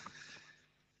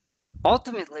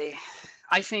 Ultimately,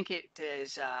 I think it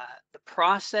is the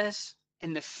process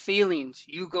and the feelings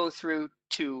you go through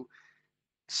to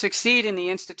succeed in the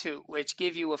Institute, which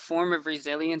give you a form of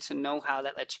resilience and know-how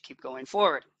that lets you keep going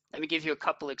forward. Let me give you a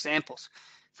couple examples.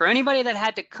 For anybody that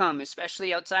had to come,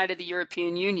 especially outside of the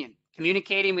European Union,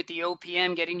 communicating with the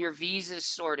OPM, getting your visas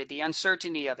sorted, the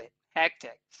uncertainty of it,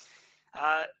 hectic.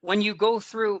 When you go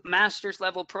through master's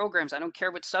level programs, I don't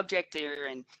care what subject you're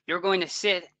in, you're going to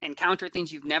sit and counter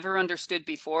things you've never understood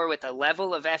before with a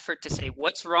level of effort to say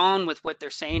what's wrong with what they're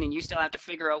saying, and you still have to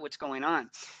figure out what's going on.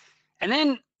 And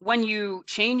then when you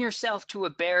chain yourself to a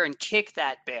bear and kick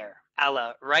that bear, a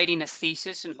la writing a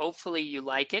thesis, and hopefully you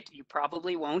like it, you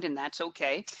probably won't, and that's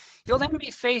okay. You'll then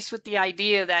be faced with the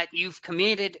idea that you've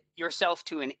committed yourself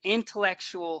to an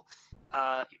intellectual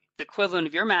equivalent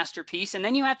of your masterpiece, and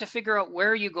then you have to figure out where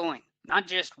are you going, not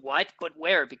just what, but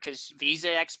where, because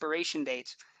visa expiration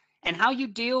dates, and how you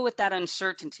deal with that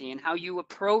uncertainty and how you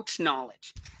approach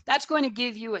knowledge. That's going to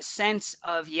give you a sense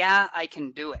of, yeah, I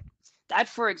can do it. That,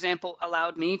 for example,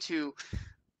 allowed me to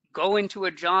go into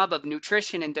a job of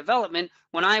nutrition and development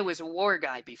when I was a war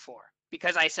guy before,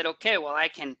 because I said, okay, well,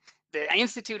 the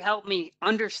Institute helped me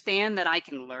understand that I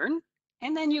can learn,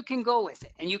 and then you can go with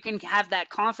it. And you can have that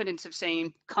confidence of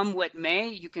saying, come what may,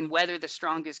 you can weather the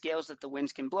strongest gales that the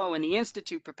winds can blow, and the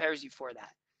Institute prepares you for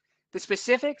that. The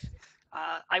specifics,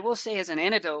 I will say as an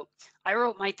anecdote, I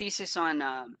wrote my thesis on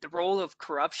the role of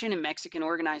corruption in Mexican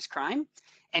organized crime.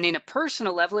 And in a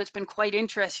personal level, it's been quite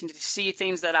interesting to see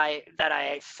things that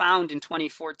I found in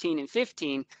 2014 and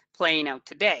 15 playing out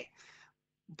today.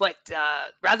 But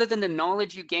rather than the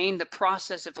knowledge you gain, the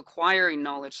process of acquiring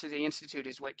knowledge through the Institute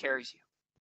is what carries you.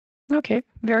 Okay,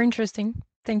 very interesting.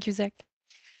 Thank you, Zach.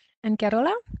 And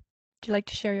Carola, would you like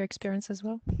to share your experience as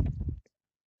well?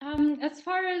 As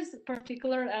far as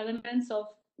particular elements of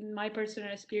my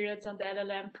personal experience on the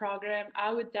LLM program,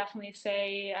 I would definitely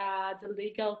say the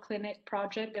legal clinic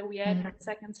project that we had in the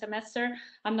second semester.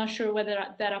 I'm not sure whether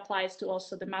that applies to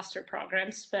also the master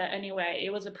programs, but anyway,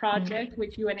 it was a project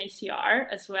with UNHCR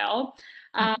as well.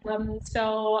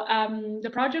 The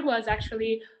project was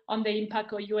actually on the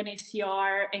impact of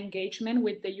UNHCR engagement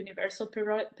with the Universal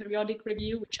Periodic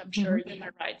Review, which I'm sure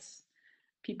human rights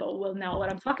people will know what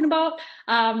I'm talking about,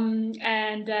 and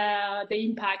the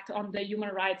impact on the human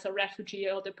rights of refugee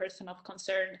or the person of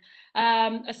concern.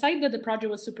 Aside that the project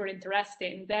was super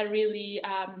interesting, that really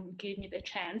gave me the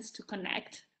chance to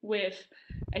connect with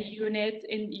a unit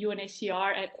in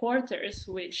UNHCR headquarters,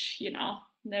 which, you know,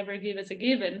 never give us a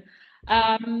given.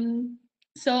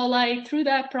 So like through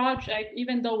that project,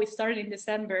 even though we started in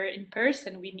December in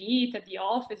person, we meet at the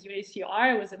office,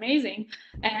 UACR, it was amazing.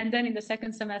 And then in the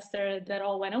second semester, that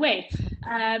all went away.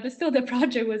 But still the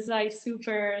project was like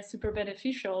super, super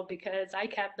beneficial because I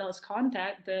kept those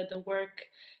contacts, the work,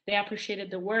 they appreciated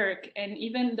the work. And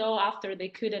even though after they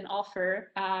couldn't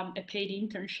offer a paid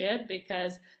internship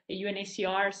because at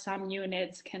UNACR, some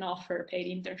units can offer paid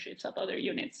internships, but other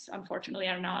units unfortunately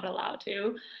are not allowed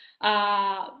to.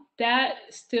 That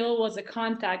still was a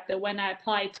contact that when I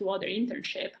applied to other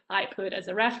internship, I put as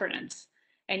a reference.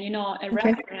 And a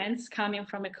reference coming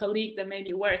from a colleague that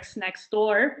maybe works next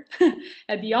door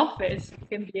at the office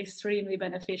can be extremely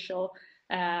beneficial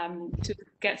to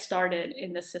get started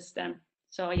in the system.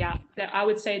 So yeah, I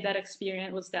would say that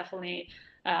experience was definitely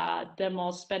the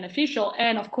most beneficial.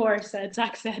 And of course, as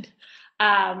Zach said,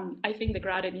 I think the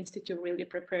Graduate Institute really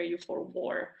prepare you for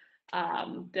war.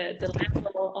 The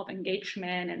level of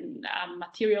engagement and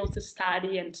material to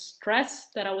study and stress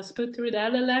that I was put through the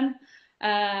LLM.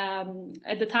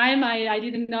 At the time, I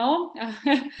didn't know. I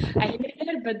hated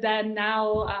it, but then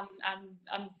now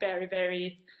I'm very,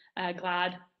 very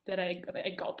glad that I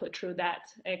got put through that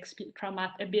a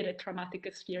bit of traumatic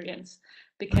experience,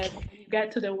 because when you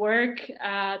get to the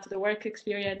work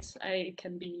experience, it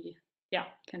can be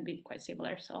quite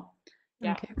similar. So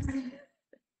yeah. Okay.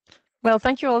 Well,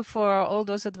 thank you all for all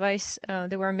those advice.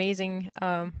 They were amazing.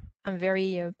 I'm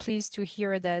very pleased to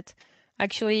hear that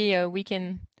actually we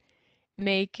can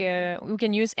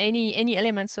use any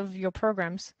elements of your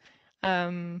programs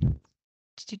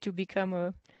to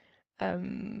become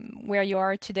where you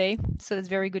are today. So it's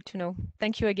very good to know.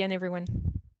 Thank you again, everyone.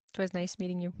 It was nice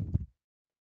meeting you.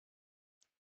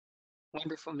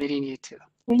 Wonderful meeting you too.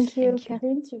 Thank you, Thank you.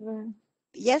 Karine. Tu veux...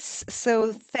 Yes,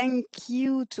 so thank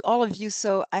you to all of you.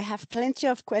 So I have plenty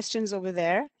of questions over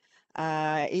there.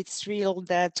 It's real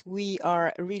that we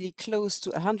are really close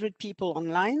to 100 people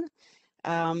online.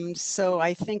 So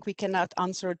I think we cannot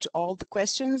answer to all the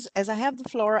questions. As I have the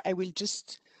floor, I will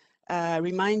just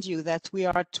remind you that we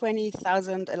are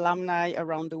 20,000 alumni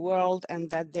around the world and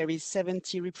that there is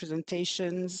 70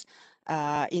 representations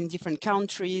in different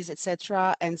countries,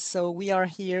 etc. And so we are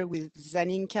here with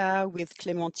Zaninka, with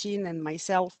Clémentine and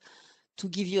myself to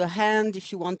give you a hand. If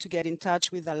you want to get in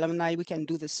touch with alumni, we can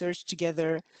do the search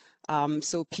together.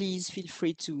 So please feel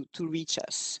free to reach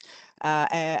us.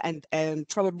 And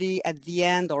probably at the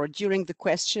end or during the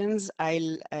questions,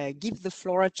 I'll give the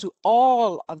floor to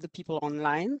all of the people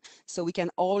online so we can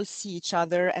all see each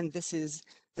other, and this is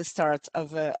the start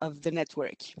of the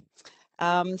network.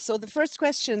 So the first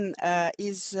question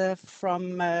is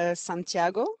from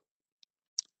Santiago.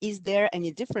 Is there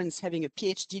any difference having a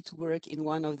PhD to work in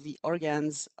one of the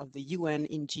organs of the UN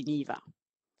in Geneva?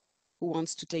 Who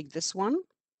wants to take this one?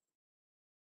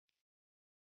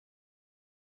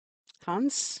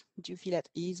 Hans, do you feel at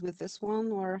ease with this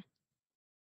one, or?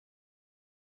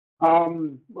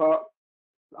 Well,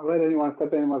 I'll let anyone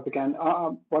step in once again.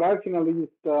 What I've seen, at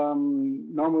least,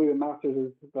 normally the masters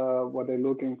is what they're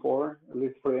looking for, at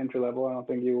least for the entry level. I don't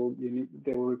think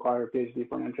they will require a PhD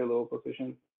for an entry level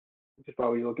position, which is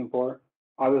probably looking for.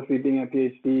 Obviously, being a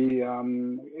PhD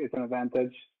is an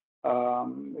advantage.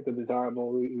 It's a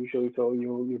desirable usually. So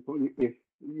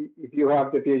if you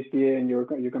have the PhD and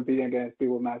you're competing against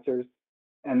people with masters,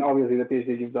 and obviously the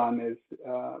PhD you've done is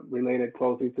related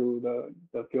closely to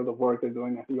the field of work they're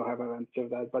doing, I think you'll have an advantage of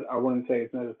that. But I wouldn't say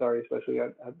it's necessary, especially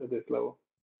at this level.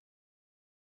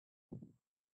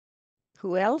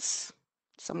 Who else?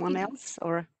 Someone else?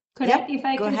 Or Could yep. I, if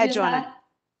I Go could ahead, just Joanna. add,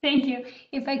 thank you.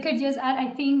 If I could just add,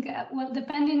 I think, well,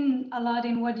 depending a lot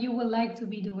in what you would like to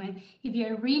be doing. If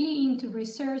you're really into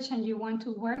research and you want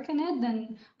to work in it,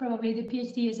 then probably the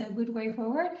PhD is a good way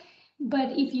forward.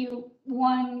 But if you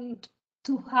want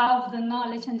to have the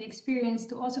knowledge and the experience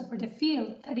to also for the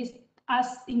field, that is as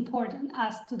important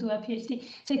as to do a PhD.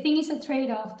 So I think it's a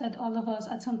trade-off that all of us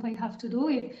at some point have to do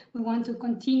if we want to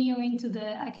continue into the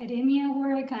academia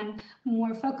work and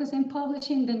more focus in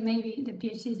publishing, then maybe the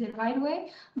PhD is the right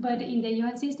way. But in the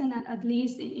UN system, at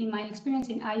least in my experience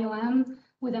in IOM,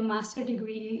 with a master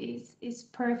degree is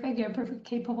perfect. You're perfectly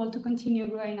capable to continue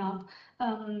growing up.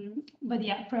 But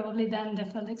yeah, probably then the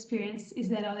field experience is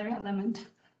that other element.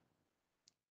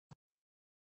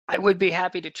 I would be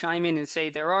happy to chime in and say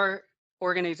there are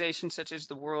organizations such as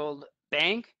the World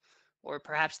Bank or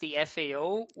perhaps the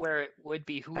FAO where it would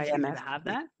behoove you to have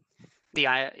that. The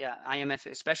IMF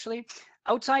especially.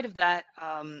 Outside of that,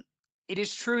 it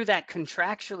is true that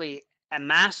contractually a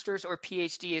master's or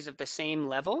PhD is of the same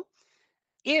level.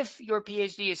 If your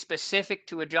PhD is specific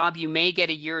to a job, you may get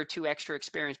a year or two extra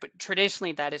experience, but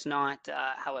traditionally that is not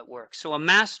how it works. So a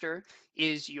master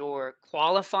is your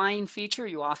qualifying feature.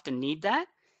 You often need that.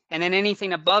 And then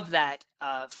anything above that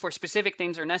for specific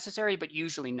things are necessary, but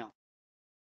usually no.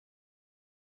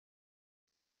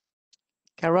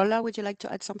 Carola, would you like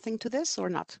to add something to this or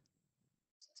not?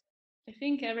 I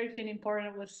think everything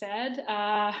important was said.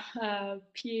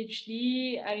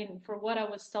 PhD, I mean, for what I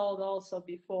was told also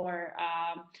before,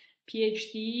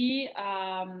 PhD,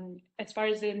 as far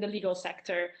as in the legal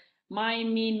sector, might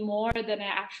mean more than an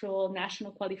actual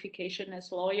national qualification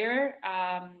as lawyer.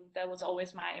 That was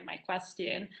always my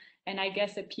question. And I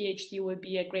guess a PhD would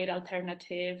be a great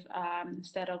alternative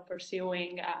instead of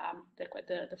pursuing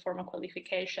the formal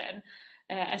qualification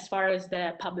as far as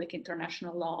the public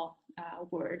international law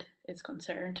word is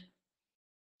concerned.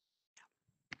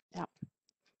 Yeah,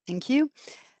 thank you.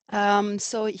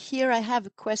 So here I have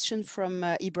a question from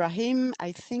Ibrahim.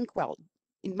 I think, well,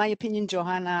 in my opinion,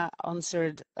 Johanna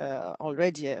answered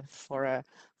already for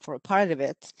a part of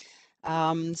it.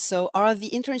 So are the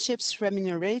internships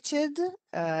remunerated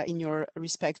in your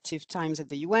respective times at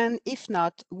the UN? If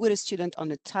not, would a student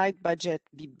on a tight budget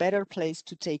be better placed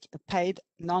to take a paid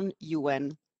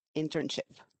non-UN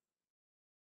internship?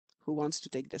 Who wants to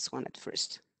take this one at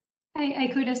first? I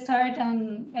could start,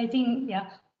 and I think, yeah,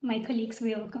 my colleagues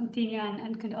will continue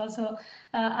and could also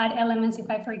add elements if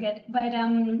I forget. But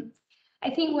I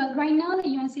think, well, right now the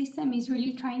UN system is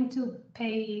really trying to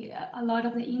pay a lot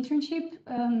of the internship.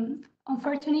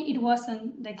 Unfortunately, it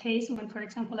wasn't the case when, for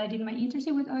example, I did my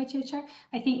internship with OHHR.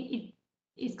 I think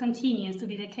it continues to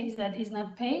be the case that is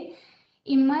not paid.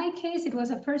 In my case, it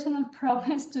was a personal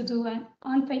promise to do an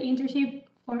unpaid internship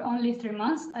for only 3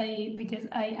 months, because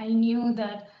I knew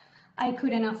that I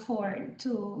couldn't afford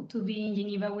to be in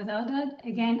Geneva without that.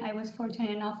 Again, I was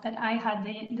fortunate enough that I had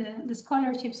the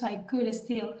scholarship, so I could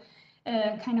still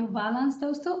kind of balance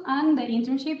those two. And the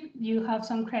internship, you have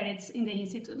some credits in the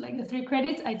institute, like the 3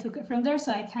 credits, I took it from there,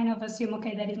 so I kind of assume,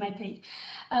 okay, that is my pay.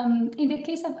 In the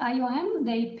case of IOM,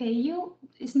 they pay you.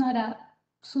 It's not a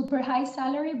super high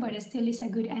salary, but it still is a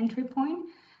good entry point.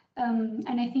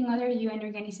 And I think other UN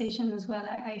organizations as well.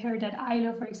 I heard that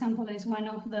ILO, for example, is one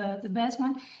of the best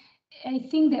one. I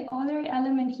think the other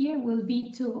element here will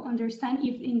be to understand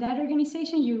if in that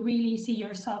organization you really see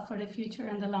yourself for the future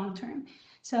and the long term.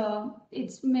 So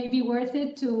it's maybe worth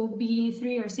it to be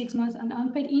 3 or 6 months an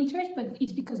unpaid intern, but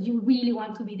it's because you really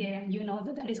want to be there and you know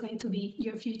that that is going to be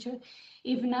your future.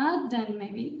 If not, then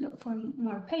maybe look for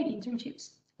more paid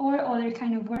internships or other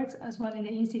kind of works as well in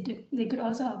the institute. They could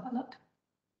also help a lot.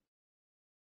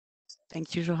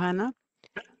 Thank you, Johanna.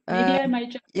 Maybe I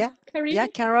might just Yeah,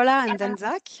 Carola, and then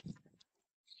Zach.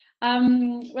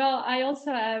 Well, I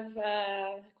also have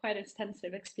quite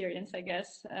extensive experience, I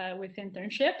guess, with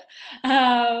internship.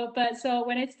 But so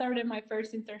when I started my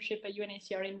first internship at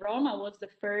UNHCR in Rome, I was the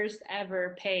first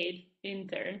ever paid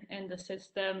intern in the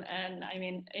system. And I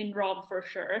mean, in Rome for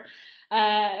sure.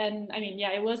 And I mean,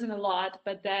 yeah, it wasn't a lot,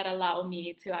 but that allowed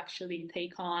me to actually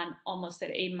take on almost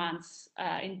an 8 months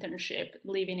internship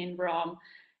living in Rome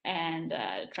and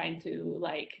trying to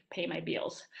like pay my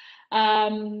bills.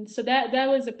 So that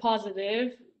was a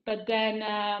positive, but then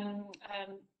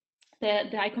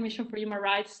the High Commission for Human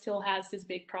Rights still has this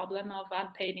big problem of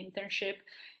unpaid internship.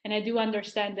 And I do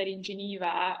understand that in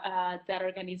Geneva, that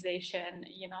organization,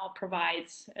 you know,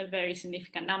 provides a very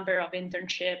significant number of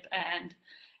internship and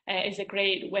is a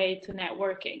great way to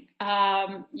networking.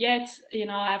 Yet, you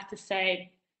know, I have to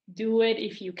say, do it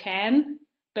if you can,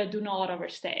 but do not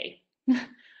overstay.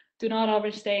 Do not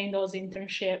overstay in those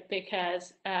internships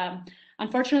because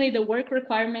unfortunately the work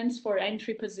requirements for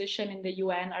entry position in the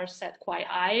UN are set quite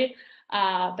high.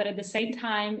 But at the same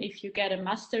time, if you get a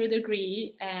master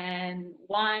degree and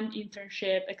 1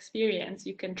 internship experience,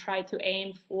 you can try to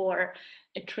aim for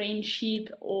a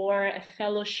traineeship or a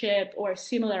fellowship or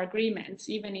similar agreements,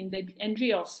 even in the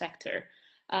NGO sector.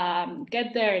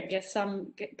 Get there, get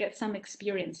some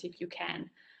experience if you can.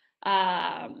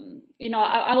 You know,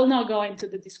 I will not go into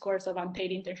the discourse of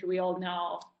unpaid internship. We all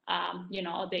know, you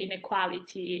know, the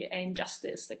inequality and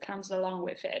injustice that comes along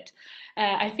with it.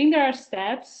 I think there are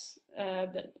steps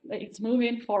that it's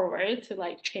moving forward to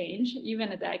like change. Even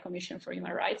at the High Commission for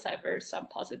Human Rights, I've heard some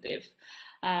positive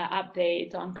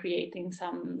update on creating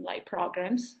some like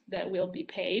programs that will be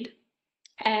paid.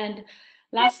 And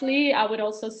lastly, I would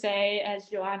also say, as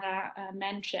Johanna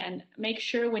mentioned, make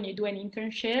sure when you do an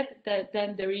internship that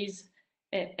then there is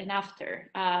an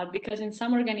after, because in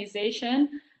some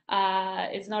organization,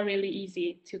 it's not really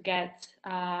easy to get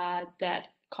that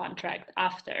contract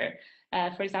after.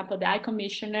 For example, the High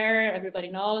Commissioner, everybody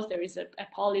knows there is a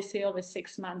policy of a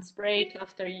 6 months break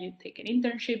after you take an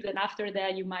internship. Then after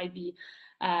that, you might be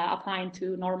applying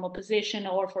to normal position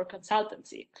or for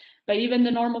consultancy. But even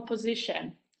the normal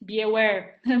position, be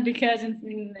aware, because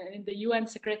in the UN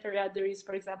Secretariat, there is,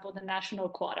 for example, the national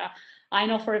quota. I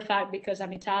know for a fact because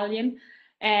I'm Italian,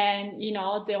 and you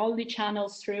know the only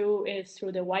channels through is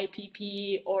through the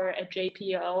YPP or a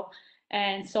JPO.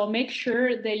 And so make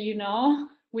sure that you know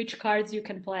which cards you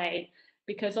can play,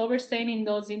 because overstaying in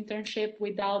those internships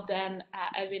without then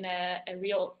having a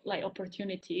real like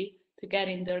opportunity to get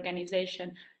in the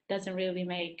organization doesn't really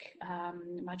make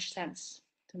much sense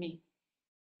to me.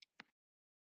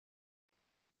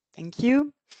 Thank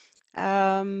you.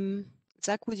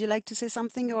 Zach, would you like to say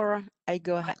something, or I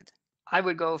go ahead? I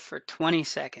would go for 20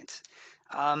 seconds.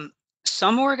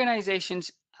 Some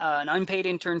organizations, an unpaid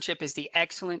internship is the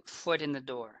excellent foot in the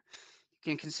door.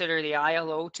 You can consider the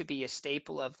ILO to be a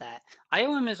staple of that.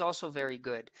 IOM is also very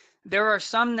good. There are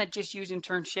some that just use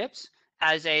internships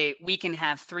as we can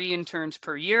have 3 interns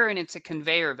per year, and it's a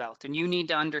conveyor belt, and you need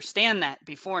to understand that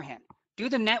beforehand. Do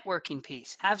the networking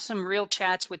piece. Have some real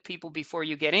chats with people before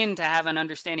you get in to have an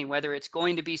understanding whether it's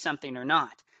going to be something or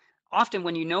not. Often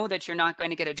when you know that you're not going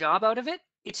to get a job out of it,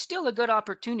 it's still a good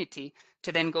opportunity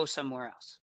to then go somewhere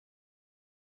else.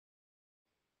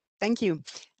 Thank you.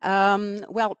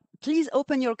 Well, please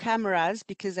open your cameras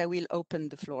because I will open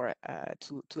the floor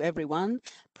to everyone.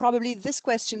 Probably this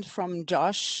question from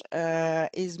Josh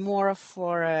is more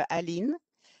for Aline,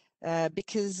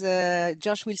 because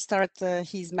Josh will start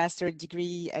his master's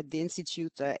degree at the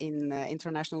Institute in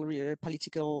international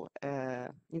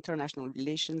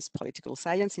relations, political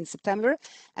science in September,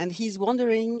 and he's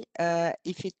wondering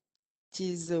if it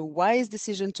is a wise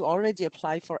decision to already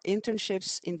apply for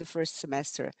internships in the first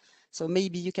semester. So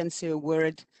maybe you can say a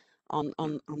word on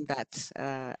that,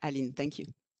 Aline. Thank you.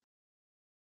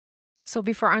 So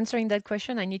before answering that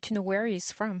question, I need to know where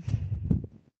he's from.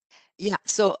 Yeah,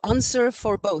 so answer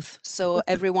for both. So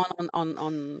everyone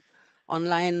on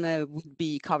online would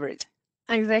be covered.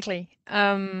 Exactly.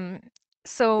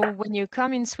 So when you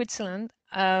come in Switzerland,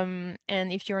 and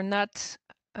if you're not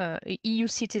an EU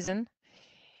citizen,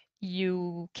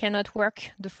 you cannot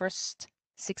work the first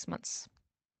 6 months.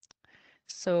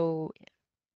 So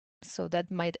that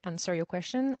might answer your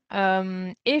question.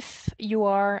 If you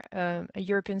are a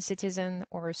European citizen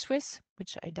or a Swiss,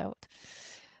 which I doubt,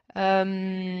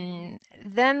 then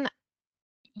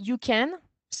you can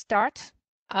start,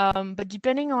 but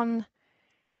depending on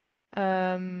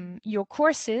your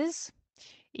courses,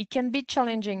 it can be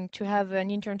challenging to have an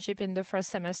internship in the first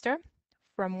semester,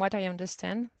 from what I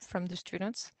understand from the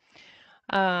students.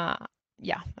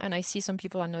 Yeah, and I see some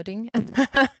people are nodding.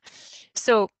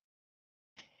 So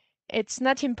it's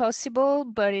not impossible,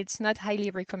 but it's not highly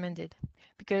recommended,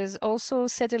 because also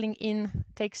settling in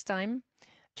takes time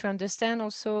to understand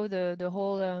also the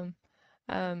whole,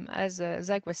 as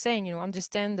Zach was saying, you know,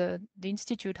 understand the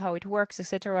institute, how it works,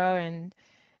 etc.,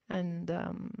 and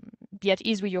be at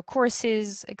ease with your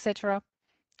courses, etc.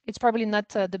 It's probably not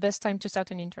the best time to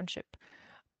start an internship.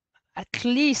 At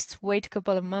least wait a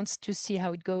couple of months to see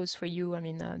how it goes for you. I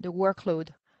mean, the workload,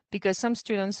 because some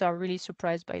students are really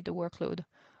surprised by the workload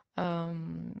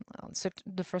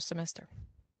the first semester.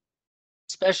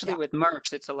 Especially with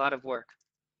MIRFs, it's a lot of work.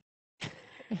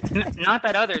 Not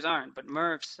that others aren't, but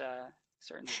MIRFs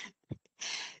certainly.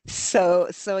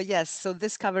 So yes, so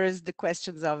this covers the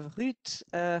questions of Ruth,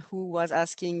 who was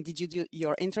asking, did you do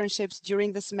your internships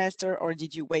during the semester, or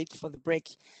did you wait for the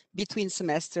break between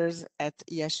semesters at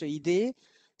IHEID?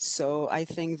 So I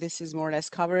think this is more or less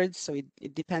covered, so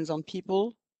it depends on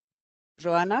people.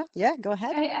 Joanna, yeah, go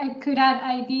ahead. I could add,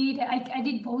 I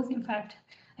did both, in fact.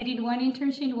 I did one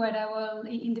internship while I was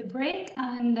in the break,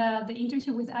 and the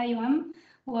internship with IOM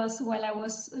was while I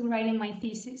was writing my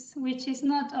thesis, which is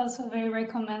not also very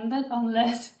recommended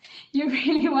unless you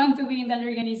really want to be in that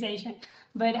organization.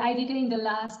 But I did it in the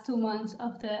last 2 months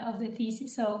of the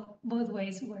thesis, so both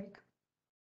ways work.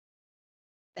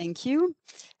 Thank you.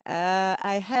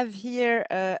 I have here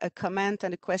a comment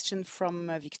and a question from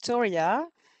Victoria.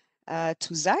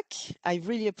 To Zach, I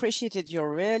really appreciated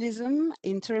your realism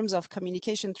in terms of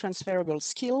communication transferable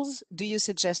skills. Do you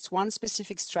suggest one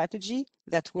specific strategy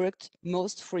that worked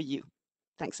most for you?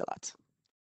 Thanks a lot.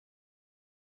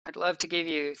 I'd love to give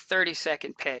you a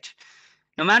 30-second pitch.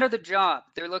 No matter the job,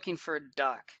 they're looking for a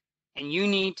duck, and you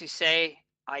need to say,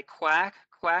 I quack,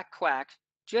 quack, quack,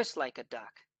 just like a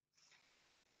duck.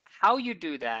 How you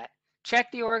do that,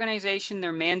 check the organization,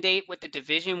 their mandate, what the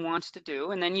division wants to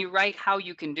do, and then you write how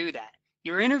you can do that.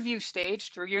 Your interview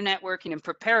stage, through your networking and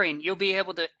preparing, you'll be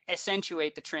able to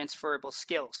accentuate the transferable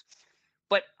skills.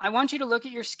 But I want you to look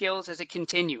at your skills as a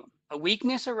continuum. A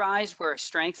weakness arises where a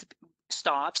strength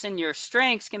stops, and your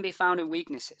strengths can be found in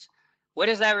weaknesses. What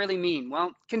does that really mean?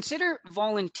 Well, consider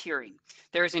volunteering.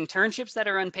 There's internships that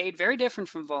are unpaid, very different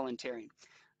from volunteering.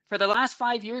 For the last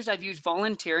 5 years, I've used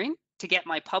volunteering to get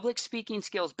my public speaking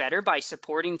skills better by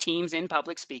supporting teams in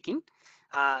public speaking.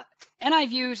 And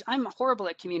I'm horrible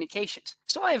at communications.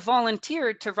 So I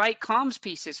volunteered to write comms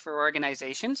pieces for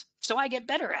organizations so I get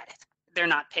better at it. They're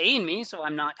not paying me, so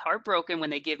I'm not heartbroken when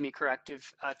they give me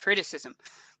corrective criticism.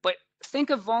 But think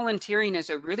of volunteering as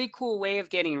a really cool way of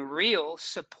getting real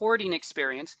supporting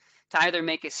experience to either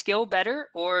make a skill better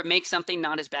or make something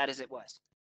not as bad as it was.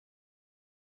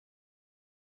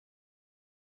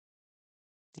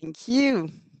 Thank you.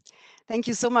 Thank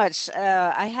you so much.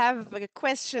 I have a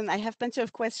question. I have plenty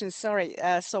of questions. Sorry.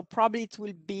 So probably it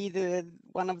will be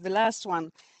one of the last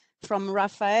one from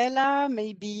Rafaela,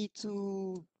 maybe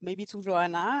to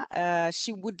Joanna.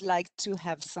 She would like to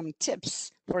have some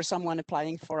tips for someone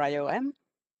applying for IOM.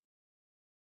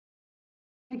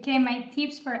 Okay, my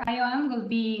tips for IOM will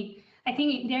be, I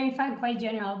think they're in fact quite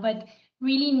general, but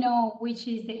really know which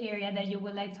is the area that you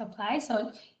would like to apply.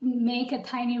 So make a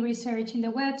tiny research in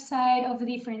the website of the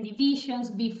different divisions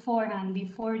beforehand,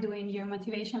 before doing your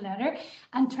motivation letter,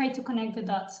 and try to connect the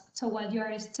dots. So while you're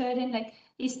a student, like,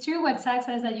 it's true what Zach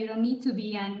says that you don't need to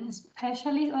be a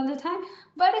specialist all the time,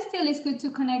 but still it's good to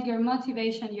connect your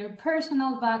motivation, your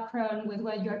personal background with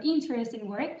what you're interested in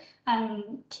work,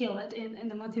 and kill it in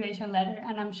the motivation letter.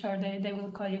 And I'm sure they will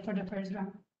call you for the first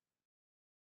round.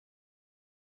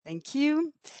 Thank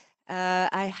you.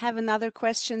 I have another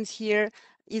question here.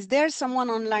 Is there someone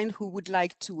online who would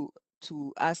like to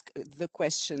ask the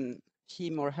question,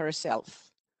 him or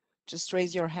herself? Just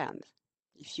raise your hand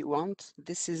if you want.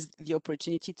 This is the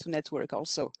opportunity to network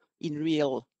also in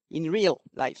real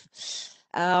life.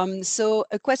 So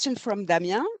a question from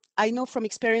Damien. I know from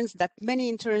experience that many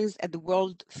interns at the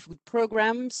World Food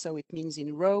Programme, so it means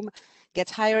in Rome,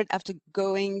 get hired after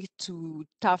going to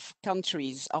tough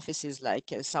countries, offices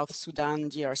like South Sudan,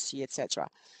 DRC, etc.,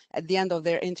 at the end of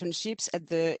their internships at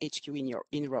the HQ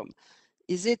in Rome.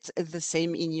 Is it the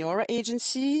same in your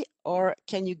agency, or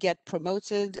can you get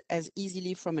promoted as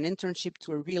easily from an internship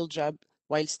to a real job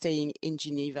while staying in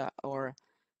Geneva or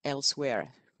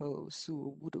elsewhere?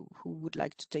 So who would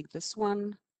like to take this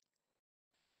one?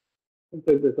 I'll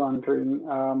take this one, Karim.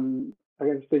 I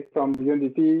can speak from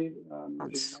UNDP.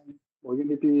 Well,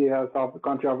 UNDP has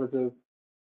country offices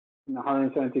in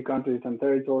 170 countries and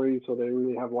territories, so they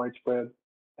really have widespread.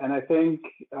 And I think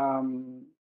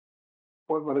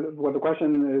what the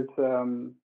question is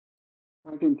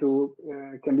pointing to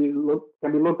can be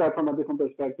looked at from a different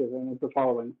perspective, and it's the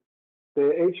following.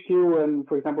 The HQ and,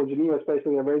 for example, Geneva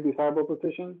especially, are very desirable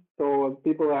positions. So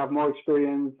people that have more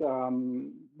experience,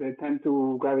 they tend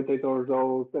to gravitate towards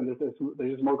those, and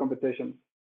there's just more competition.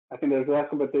 I think there's less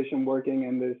competition working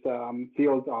in this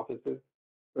field offices,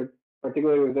 but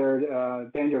particularly with their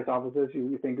dangerous offices.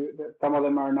 You think that some of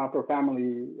them are not for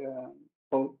family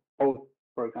posts,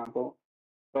 for example.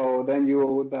 So then you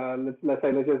would, let's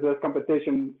say there's less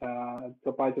competition to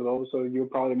apply to those. So you're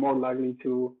probably more likely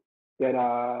to get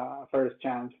a first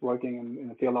chance working in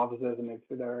the field offices, and if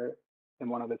they're in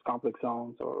one of these complex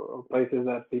zones or places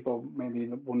that people maybe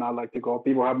will not like to go.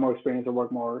 People have more experience or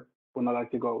work more, will not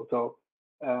like to go. So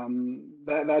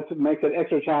that makes it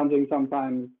extra challenging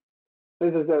sometimes.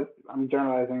 I'm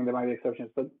generalizing, there might be exceptions,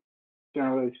 but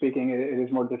generally speaking, it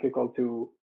is more difficult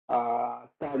to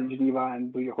start in Geneva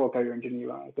and do your whole career in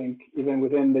Geneva. I think even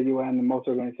within the UN and most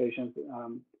organizations,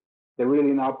 they're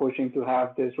really now pushing to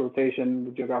have this rotation,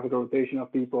 the geographical rotation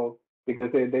of people,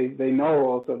 because they know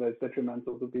also that it's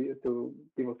detrimental to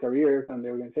people's careers and the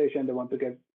organization. They want to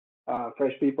get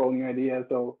fresh people, new ideas.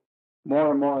 So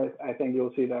more and more, I think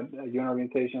you'll see that UN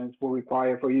organizations will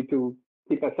require for you to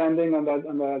keep ascending on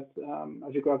that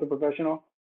as you go as a professional,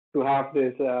 to have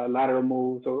this lateral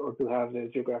moves or to have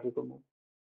this geographical move.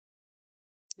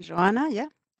 Joanna, yeah.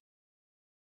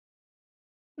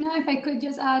 No, if I could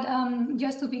just add,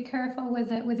 just to be careful with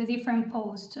the different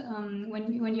posts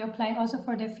when you apply also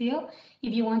for the field,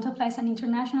 if you want to apply as an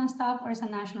international staff or as a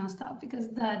national staff, because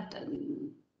that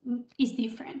is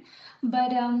different.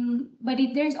 But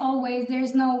there's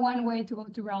no one way to go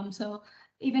to Rome. So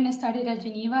even I started at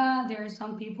Geneva, there are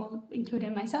some people,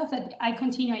 including myself, that I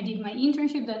did my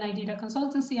internship, then I did a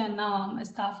consultancy, and now I'm a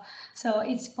staff. So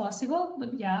it's possible,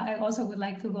 but yeah, I also would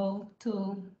like to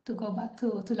go back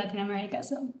to Latin America.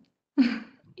 So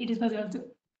it is possible too.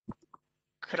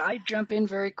 Could I jump in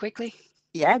very quickly?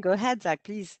 Yeah, go ahead, Zach,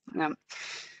 please.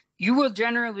 You will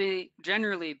generally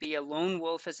be a lone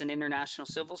wolf as an international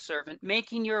civil servant,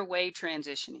 making your way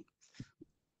transitioning.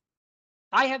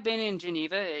 I have been in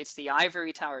Geneva. It's the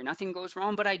ivory tower. Nothing goes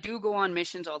wrong, but I do go on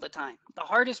missions all the time. The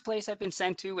hardest place I've been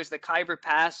sent to was the Khyber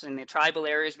Pass and the tribal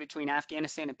areas between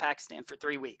Afghanistan and Pakistan for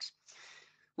 3 weeks.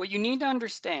 What you need to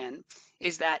understand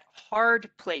is that hard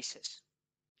places,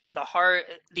 the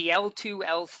L2,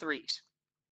 L3s,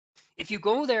 if you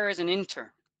go there as an intern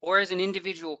or as an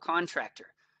individual contractor,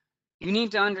 you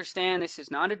need to understand this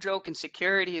is not a joke, and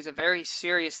security is a very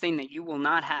serious thing that you will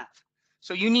not have.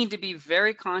 So you need to be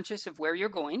very conscious of where you're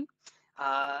going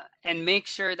and make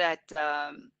sure that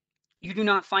you do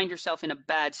not find yourself in a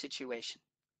bad situation.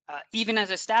 Even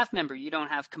as a staff member, you don't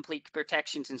have complete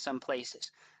protections in some places.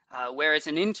 Whereas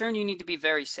an intern, you need to be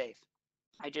very safe.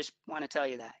 I just want to tell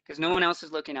you that because no one else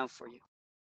is looking out for you.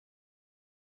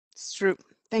 It's true.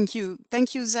 Thank you.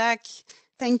 Thank you, Zach.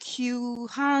 Thank you,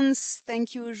 Hans.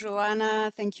 Thank you,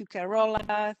 Joanna. Thank you,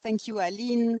 Carola. Thank you,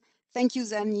 Aline. Thank you,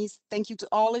 Zani. Thank you to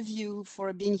all of you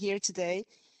for being here today.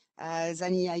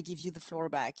 Zani, I give you the floor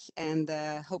back, and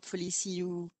hopefully see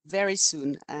you very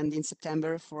soon and in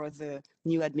September for the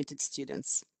new admitted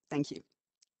students. Thank you.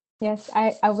 Yes,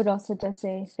 I would also just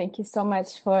say thank you so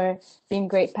much for being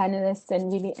great panelists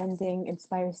and really ending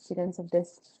Inspire students of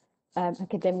this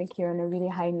academic year on a really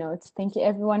high note. Thank you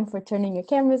everyone for turning your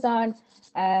cameras on.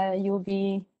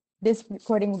 This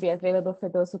recording will be available for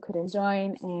those who couldn't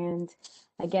join. And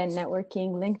again,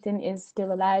 networking, LinkedIn is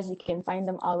still alive. You can find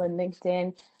them all on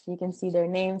LinkedIn. You can see their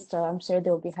names, so I'm sure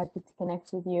they'll be happy to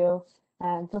connect with you.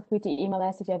 Feel free to email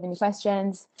us if you have any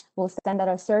questions. We'll send out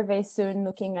our survey soon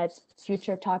looking at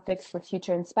future topics for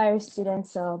future Inspire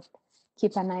students, so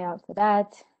keep an eye out for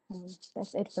that.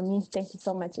 That's it for me. Thank you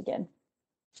so much again.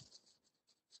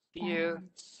 Thank you.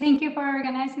 Thank you for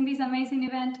organizing this amazing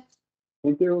event.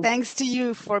 Thank you. Thanks to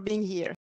you for being here.